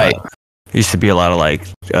 Right. Used to be a lot of like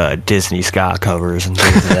Disney ska covers and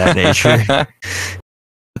things of that nature.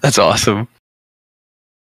 That's awesome.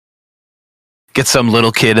 Get some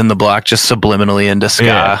little kid in the block just subliminally into ska.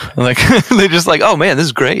 Yeah. Like they're just like, oh man, this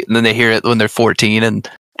is great. And then they hear it when they're 14 and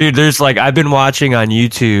dude, there's like I've been watching on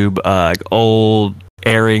YouTube like old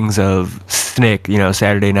airings of SNCC, you know,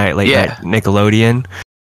 Saturday Night Late Night Nickelodeon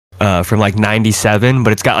from like 97,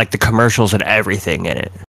 but it's got like the commercials and everything in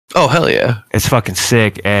it. Oh hell yeah. It's fucking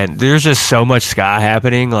sick, and there's just so much ska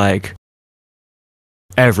happening like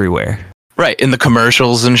everywhere. Right, in the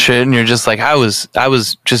commercials and shit, and you're just like, I was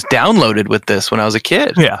just downloaded with this when I was a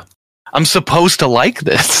kid. Yeah. I'm supposed to like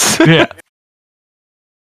this. Yeah.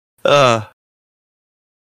 Well,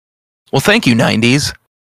 thank you, 90s.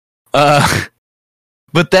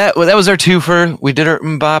 But that was our twofer. We did our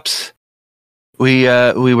bops. We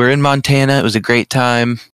were in Montana. It was a great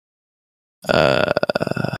time.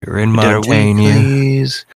 You're in Montana.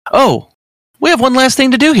 Oh, we have one last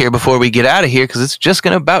thing to do here before we get out of here, because it's just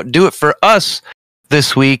going to about do it for us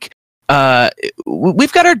this week.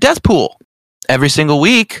 We've got our death pool every single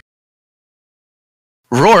week.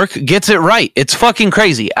 Rourke gets it right. It's fucking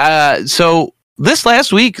crazy. So this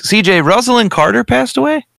last week, CJ, Rosalind Carter passed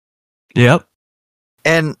away. Yep.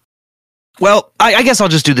 And, well, I guess I'll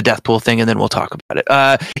just do the death pool thing and then we'll talk about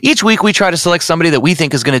it. Each week we try to select somebody that we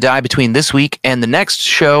think is going to die between this week and the next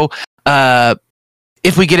show.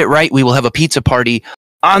 If we get it right, we will have a pizza party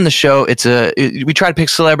on the show. We try to pick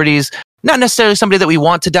celebrities, not necessarily somebody that we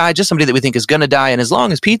want to die, just somebody that we think is going to die. And as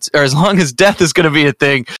long as death is going to be a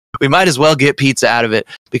thing, we might as well get pizza out of it,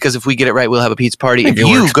 because if we get it right, we'll have a pizza party. If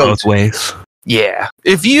you go both ways. Yeah.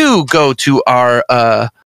 If you go to our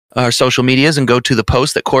social medias and go to the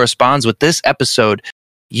post that corresponds with this episode,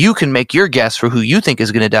 you can make your guess for who you think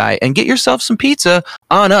is going to die and get yourself some pizza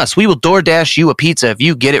on us. We will DoorDash you a pizza if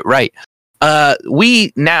you get it right.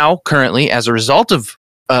 We now currently, as a result of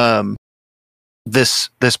this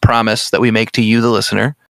promise that we make to you, the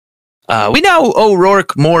listener, we now owe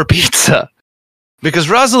Rourke more pizza because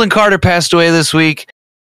Rosalind Carter passed away this week,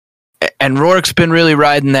 and Rourke's been really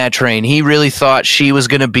riding that train. He really thought she was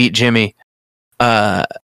going to beat Jimmy, and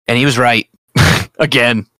he was right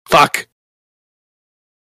again. Fuck.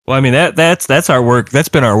 Well, I mean that's our work. That's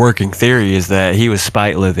been our working theory, is that he was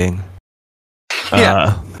spite living.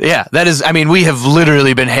 Yeah, that is. I mean, we have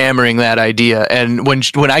literally been hammering that idea. And when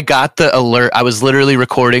I got the alert, I was literally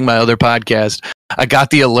recording my other podcast. I got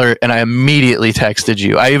the alert and I immediately texted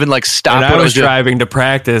you. I even stopped. And what I was doing. driving to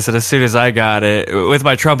practice, and as soon as I got it with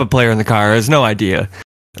my trumpet player in the car, I has no idea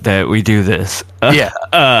that we do this.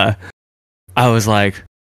 I was like,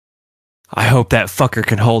 I hope that fucker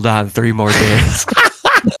can hold on 3 more days.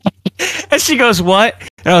 And she goes, what?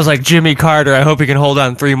 And I was like, Jimmy Carter, I hope he can hold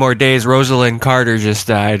on 3 more days. Rosalind Carter just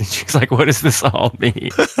died. And she's like, what does this all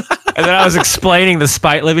mean? And then I was explaining the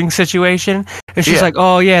spite living situation. And she's like,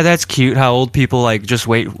 oh, yeah, that's cute how old people just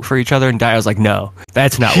wait for each other and die. I was like, no,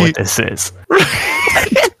 that's not what this is.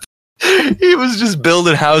 He was just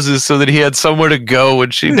building houses so that he had somewhere to go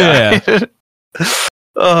when she died. Yeah.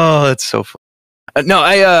 Oh, that's so fun. No,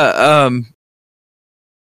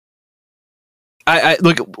 I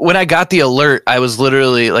look, when I got the alert, I was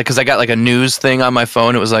literally because I got a news thing on my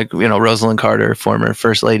phone. It was Rosalind Carter, former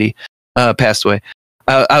first lady, passed away.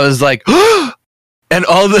 I was like, and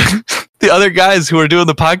all the other guys who were doing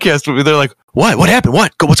the podcast with me, they're like, what happened?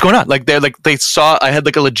 What's going on? They saw I had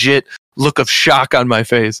a legit look of shock on my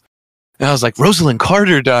face. And I was like, Rosalind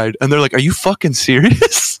Carter died. And they're like, are you fucking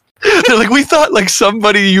serious? They're like, we thought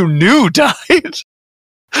somebody you knew died.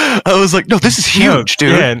 I was like, no, this is huge,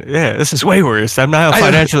 dude. Yeah, this is way worse. I'm now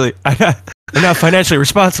financially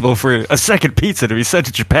responsible for a second pizza to be sent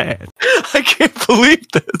to Japan. I can't believe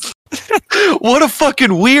this. What a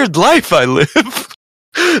fucking weird life I live.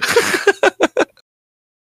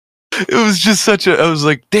 It was just I was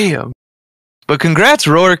like, damn. But congrats,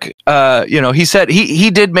 Rourke. He said he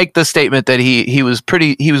did make the statement that he was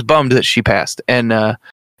bummed that she passed, and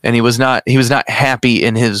he was not happy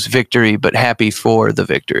in his victory, but happy for the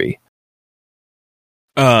victory.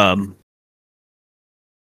 This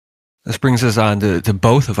brings us on to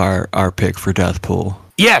both of our pick for Death Pool.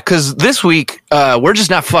 Yeah, because this week we're just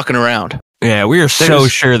not fucking around. Yeah, we are so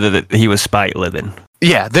sure that he was spite living.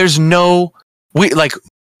 Yeah, there's no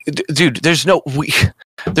there's no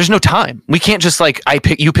time. We can't just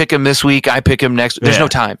you pick him this week, I pick him next. There's no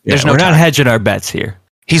time. There's no we're time. Not hedging our bets here.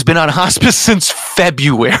 He's been on hospice since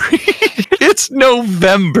February. It's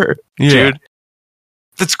November, dude.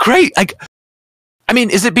 That's great. I mean,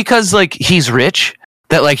 is it because he's rich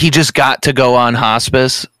that he just got to go on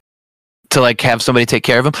hospice to have somebody take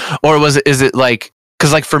care of him, or is it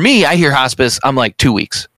because for me, I hear hospice, I'm 2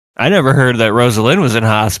 weeks. I never heard that Rosalind was in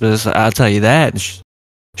hospice. I'll tell you that.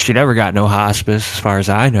 She never got no hospice, as far as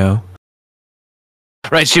I know.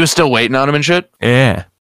 Right? She was still waiting on him and shit. Yeah.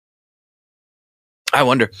 I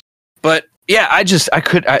wonder, but yeah, I was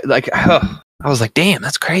like, damn,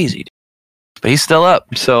 that's crazy. But he's still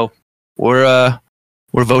up, so we're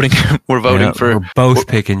voting. We're voting for. We're both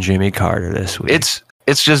picking Jimmy Carter this week.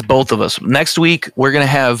 It's just both of us. Next week we're gonna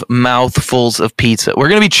have mouthfuls of pizza. We're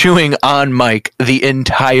gonna be chewing on mic the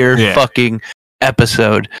entire fucking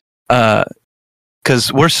episode,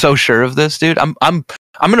 because we're so sure of this, dude. I'm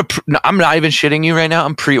not even shitting you right now.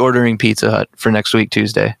 I'm pre-ordering Pizza Hut for next week,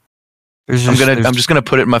 Tuesday. I'm just gonna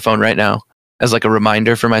put it in my phone right now as a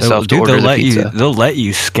reminder for myself to order the pizza. They'll let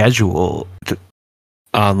you schedule the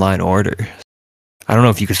online order. I don't know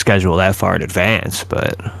if you could schedule that far in advance,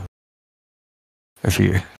 but if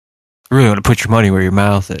you really want to put your money where your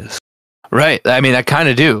mouth is, right? I mean, I kind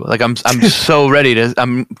of do. I'm so ready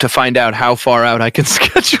to find out how far out I can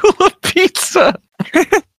schedule a pizza.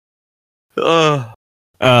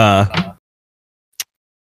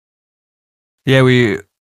 Yeah, we.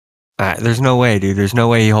 There's no way, dude. There's no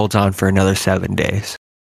way he holds on for another 7 days.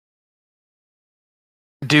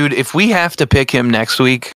 Dude, if we have to pick him next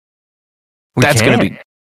week, that's going to be...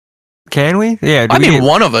 Can we? Yeah. I mean,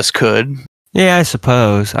 one of us could. Yeah, I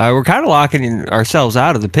suppose. We're kind of locking ourselves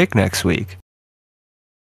out of the pick next week.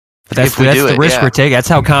 But that's the risk we're taking. That's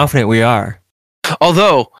how confident we are.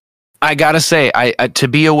 Although, I got to say, I to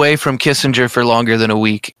be away from Kissinger for longer than a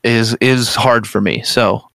week is hard for me.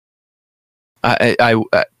 So,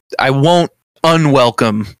 I won't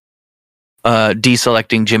unwelcome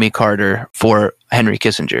deselecting Jimmy Carter for Henry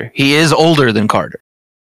Kissinger. He is older than Carter.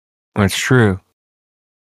 That's true.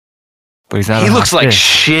 But he's not. He looks like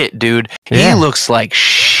shit, dude. Yeah. He looks like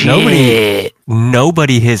shit.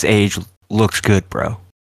 Nobody his age looks good, bro.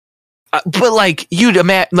 But like you'd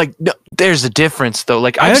imagine, like no, there's a difference though.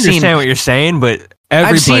 Like I I've understand seen what you're saying, but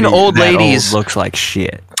everybody seen old that ladies- old looks like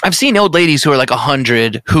shit. I've seen old ladies who are like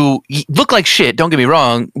 100 who look like shit. Don't get me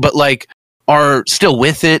wrong, but like are still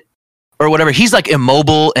with it or whatever. He's like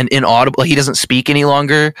immobile and inaudible. Like he doesn't speak any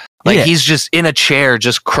longer. Like Yeah. he's just in a chair,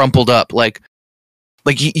 just crumpled up. Like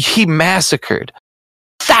he massacred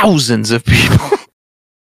thousands of people.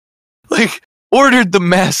 Like ordered the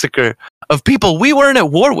massacre of people we weren't at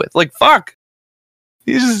war with. Like fuck.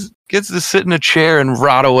 He just gets to sit in a chair and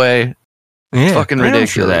rot away. Yeah, fucking I'm ridiculous.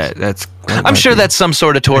 sure that I'm sure that's some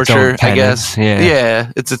sort of torture, I guess. tenets,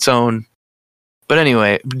 yeah. it's its own. But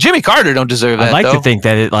anyway, Jimmy Carter don't deserve that. I'd like though. to think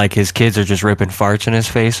that like his kids are just ripping farts in his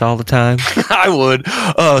face all the time. I would.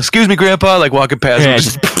 Oh, excuse me, Grandpa. Like walking past him. Yeah,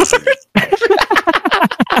 Just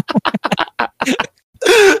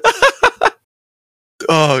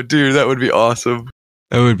oh, dude, that would be awesome.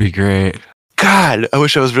 That would be great. God, I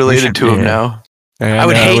wish I was related to him yeah. now. I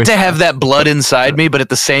would hate to have that blood inside me, but at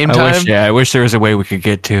the same time, I wish there was a way we could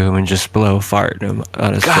get to him and just blow a fart in him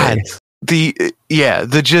on his God, face.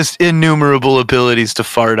 the just innumerable abilities to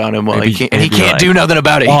fart on him while Maybe- he maybe can't like- do nothing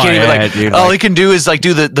about it. He Oh, can't even yeah, like dude, all like- he can do is like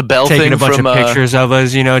do the bell Taking thing a bunch from of pictures of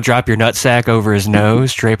us, drop your nutsack over his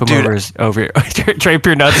nose, drape him Dude. drape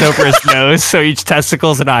your nuts over his nose, so each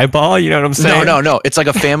testicle's an eyeball. You know what I'm saying? No. It's like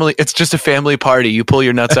a family. It's just a family party. You pull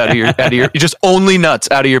your nuts out of your you just only nuts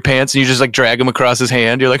out of your pants, and you just like drag them across his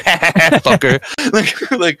hand. You're like, fucker,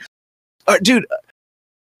 dude.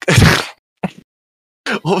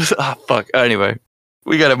 What was? Ah, fuck. Anyway,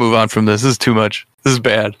 we got to move on from this. This is too much. This is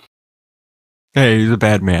bad. Hey, he's a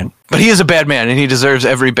bad man. But he is a bad man, and he deserves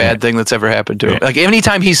every bad thing that's ever happened to him. Yeah. Like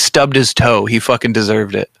anytime he stubbed his toe, he fucking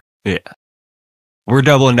deserved it. We're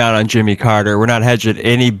doubling down on Jimmy Carter. We're not hedging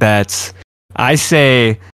any bets. I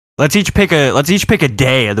say let's each pick a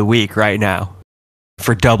day of the week right now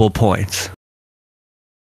for double points.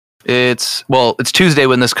 It's Tuesday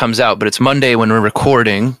when this comes out, but it's Monday when we're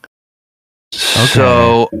recording.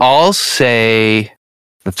 So I'll say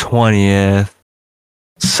The 20th.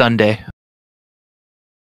 Sunday.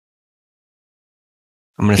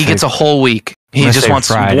 I'm gonna He say, gets a whole week. He I'm gonna just say wants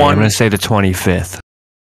Friday. I'm one. gonna say the 25th.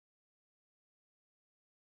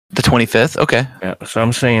 The 25th. Okay. Yeah, so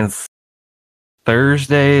I'm saying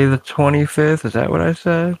Thursday the 25th. Is that what I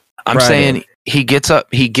said? I'm Friday. saying he gets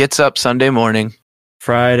up Sunday morning,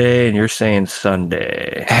 Friday, and you're saying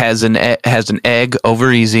Sunday. has an egg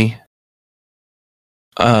over easy.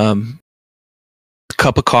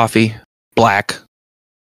 Cup of coffee, black,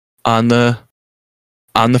 on the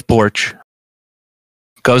porch.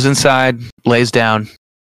 Goes inside, lays down,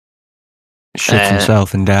 Shits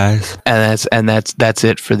himself and dies. and that's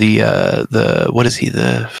it for the what is he,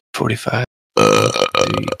 the 45?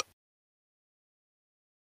 The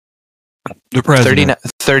president.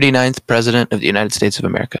 39th president of the United States of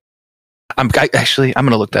America. I'm going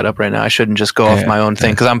to look that up right now. I shouldn't just go off my own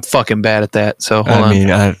thing because I'm fucking bad at that. So hold on. I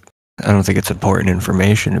mean, I don't think it's important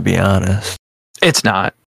information, to be honest. It's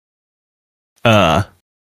not. So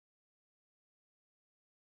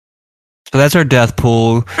that's our death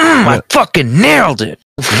pool. I fucking nailed it.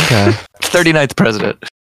 Okay. 39th president.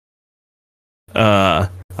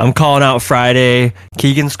 I'm calling out Friday.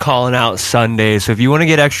 Keegan's calling out Sunday. So if you want to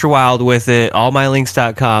get extra wild with it,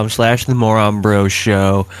 allmylinks.com/The Moron Bros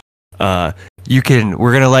Show. We're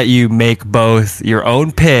going to let you make both your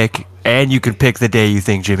own pick, and you can pick the day you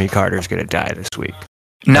think Jimmy Carter's going to die this week.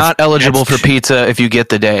 Not eligible for that's- pizza if you get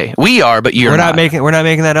the day. We are, but you're We're not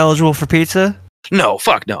making that eligible for pizza? No,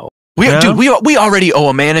 fuck no. No? Dude, we already owe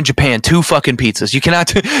a man in Japan 2 fucking pizzas. You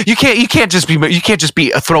can't just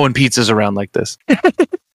be throwing pizzas around like this.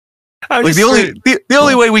 I'm Like just the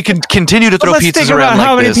only way we can continue to throw let's pizzas think around about like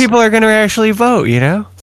how many this. people are going to actually vote, you know?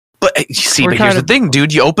 But you see, We're but here's kind the of- thing,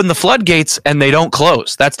 dude. You open the floodgates and they don't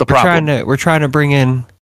close. That's the problem. We're trying to bring in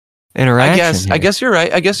interaction. I guess you're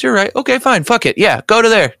right. Okay, fine. Fuck it. Yeah, go to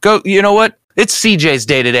there. Go. You know what? It's CJ's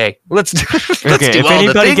day today. Let's do if all the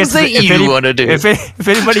anybody things gets that the- if you any- want to do. If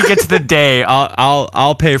anybody gets the day,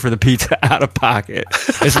 I'll pay for the pizza out of pocket,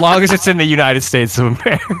 as long as it's in the United States of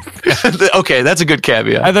America. Okay, that's a good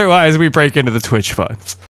caveat. Otherwise, we break into the Twitch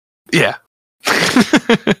funds. Yeah.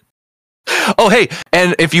 Oh, hey,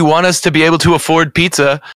 and if you want us to be able to afford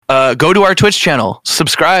pizza, go to our Twitch channel,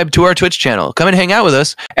 subscribe to our Twitch channel, come and hang out with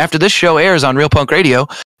us after this show airs on Real Punk Radio,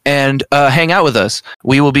 and hang out with us.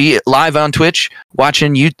 We will be live on Twitch,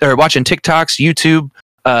 watching TikToks, YouTube,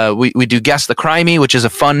 We do Guess the Crimey, which is a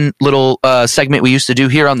fun little segment we used to do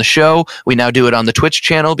here on the show. We now do it on the Twitch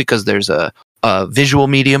channel because there's a visual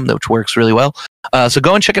medium which works really well. So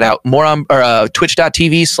go and check it out.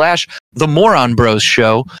 Twitch.tv/The Moron Bros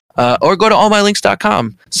Show, or go to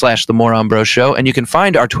allmylinks.com/The Moron Bros Show, and you can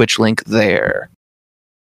find our Twitch link there,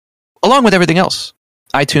 along with everything else.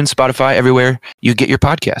 iTunes, Spotify, everywhere you get your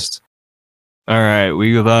podcasts. All right,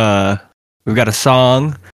 we've got a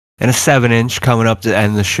song and a 7-inch coming up to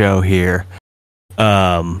end the show here.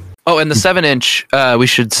 And the 7-inch, we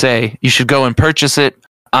should say you should go and purchase it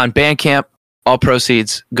on Bandcamp. All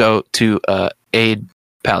proceeds go to aid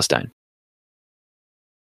Palestine.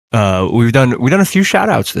 We've done a few shout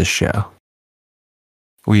outs this show.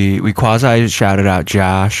 We quasi shouted out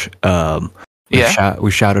Josh.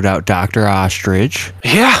 We shouted out Dr. Ostrich.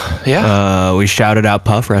 Yeah. We shouted out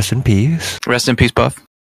Puff. Rest in peace. Rest in peace, Puff.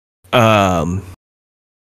 Who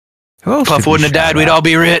else Puff wouldn't have died. We'd all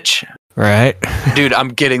be rich. Right? Dude, I'm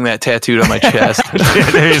getting that tattooed on my chest.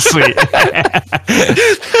 Dude, sweet.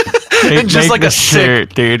 Just like a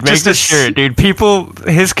shirt, dude. Make the shirt, dude. People,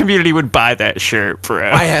 his community would buy that shirt,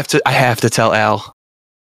 bro. I have to tell Al.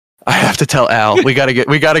 We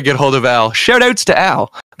gotta get hold of Al. Shout outs to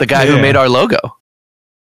Al, the guy who made our logo.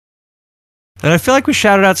 And I feel like we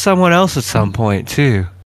shouted out someone else at some point too.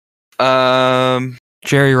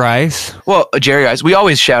 Jerry Rice. Well, Jerry Rice. We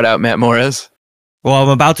always shout out Matt Morris. Well, I'm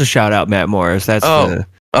about to shout out Matt Morris. That's I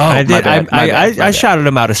shouted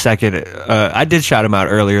him out a second. I did shout him out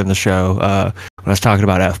earlier in the show when I was talking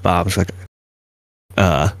about F-bombs, like,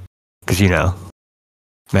 because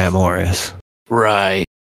Matt Morris. Right.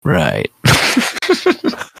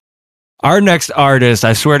 Our next artist,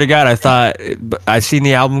 I swear to God, I seen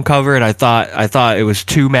the album cover and I thought it was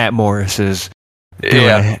two Matt Morrises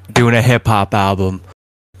doing a hip hop album.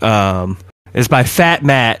 It's by Fat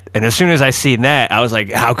Matt, and as soon as I seen that, I was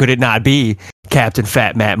like, how could it not be Captain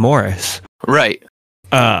Fat Matt Morris? Right.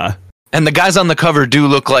 And the guys on the cover do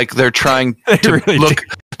look like they're trying to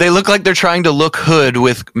They look like they're trying to look hood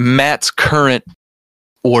with Matt's current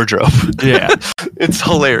wardrobe. Yeah. It's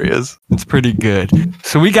hilarious. It's pretty good.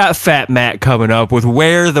 So we got Fat Matt coming up with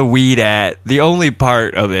Where the Weed At, the only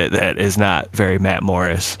part of it that is not very Matt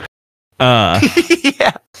Morris. Yeah.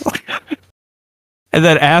 And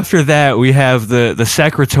then after that, we have the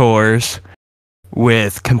Secretors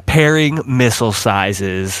with Comparing Missile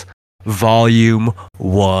Sizes, Volume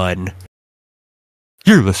 1.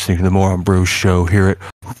 You're listening to the Moron Bros Show here at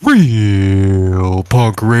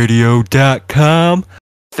RealPunkRadio.com.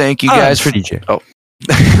 Thank you guys for CJ.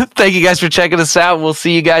 Thank you guys for checking us out. We'll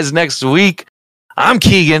see you guys next week. I'm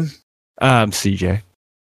Keegan. I'm CJ.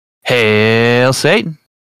 Hail Satan.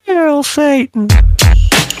 Hail Satan.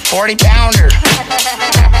 40-pounder.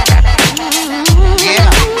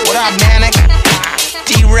 Yeah, what up, Manic?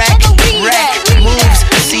 D-Rec, Rec, Moves,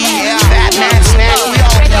 C, Fat Man, Snack, we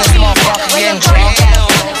all in this motherfucker getting drunk.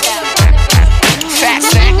 Fat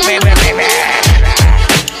Snack, baby.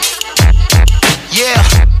 Yeah.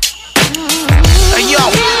 Yo,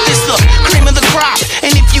 this the cream of the crop,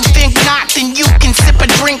 and if you think not, then you can sip a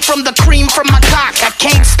drink from the cream from my cock. I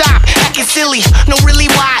can't stop, acting silly, no really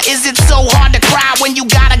why is it so hard to cry when you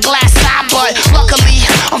got a glass eye? But luckily,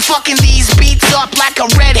 I'm fucking these beats up like a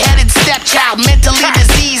red-headed stepchild, mentally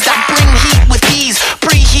diseased. I bring heat with ease,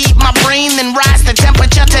 preheat my brain, then rise the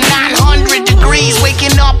temperature to 900 degrees.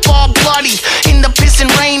 Waking up all bloody in the pissing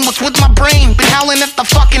rain. What's with my brain? Been howling at the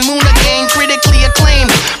fucking moon again, critically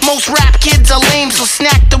acclaimed. Most rap kids are lame, so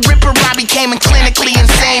Snack the Ripper, I became clinically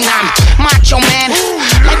insane. I'm macho man,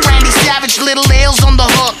 like Randy Savage, little ales on the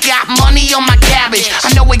hook, got money on my cabbage.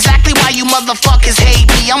 I know exactly why you motherfuckers hate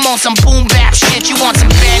me. I'm on some boom bap shit, you want some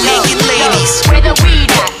bare naked ladies. Where the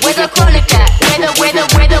weed at? Where the chronic at? Where the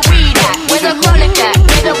weed at? Where the chronic at?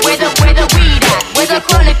 Where the weed at? Where the weed at? Where the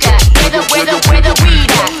chronic at? Where the weed at?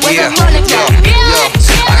 Where the chronic at?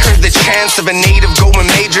 I heard the chance of a native going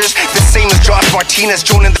majors, the same as Josh Martinez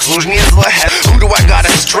joining the Who do I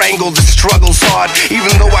gotta strangle? The struggle's hard,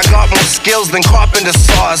 even though I got more skills than carpenter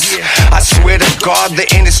saws. I swear to God, the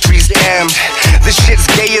industry's damned. This shit's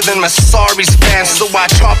gayer than Masari's fans, so I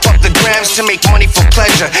chop up the grams to make money for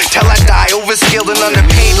pleasure. Till I die, overskilled and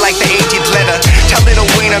underpaid like the 18th letter. Tell Little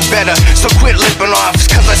Wayne I'm better, so quit lipping off,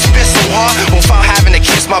 cause I spit so hard without having to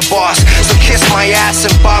kiss my boss. So kiss my ass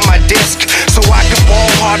and buy my disc, so I can ball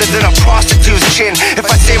harder than a prostitute's chin. If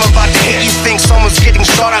I say I'm about to hit, you think someone's getting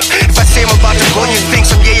shot up. If I say I'm about to blow, you think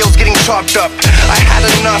some yayo's getting chopped up. I had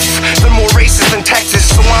enough, been more racist than Texas,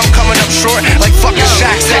 so I'm coming up short like fucking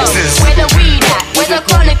Shaq's exes. Where the weed at? Where the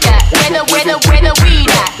chronic at? Where the weed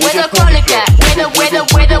at? Where the chronic at? Where the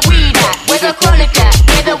weed at? Where the chronic at?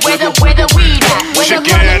 Where the weed at? Where the weed at? Where the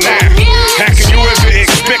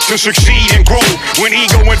succeed and grow. When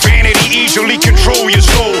ego and vanity easily control your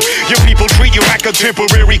soul, your people treat you like a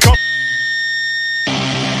temporary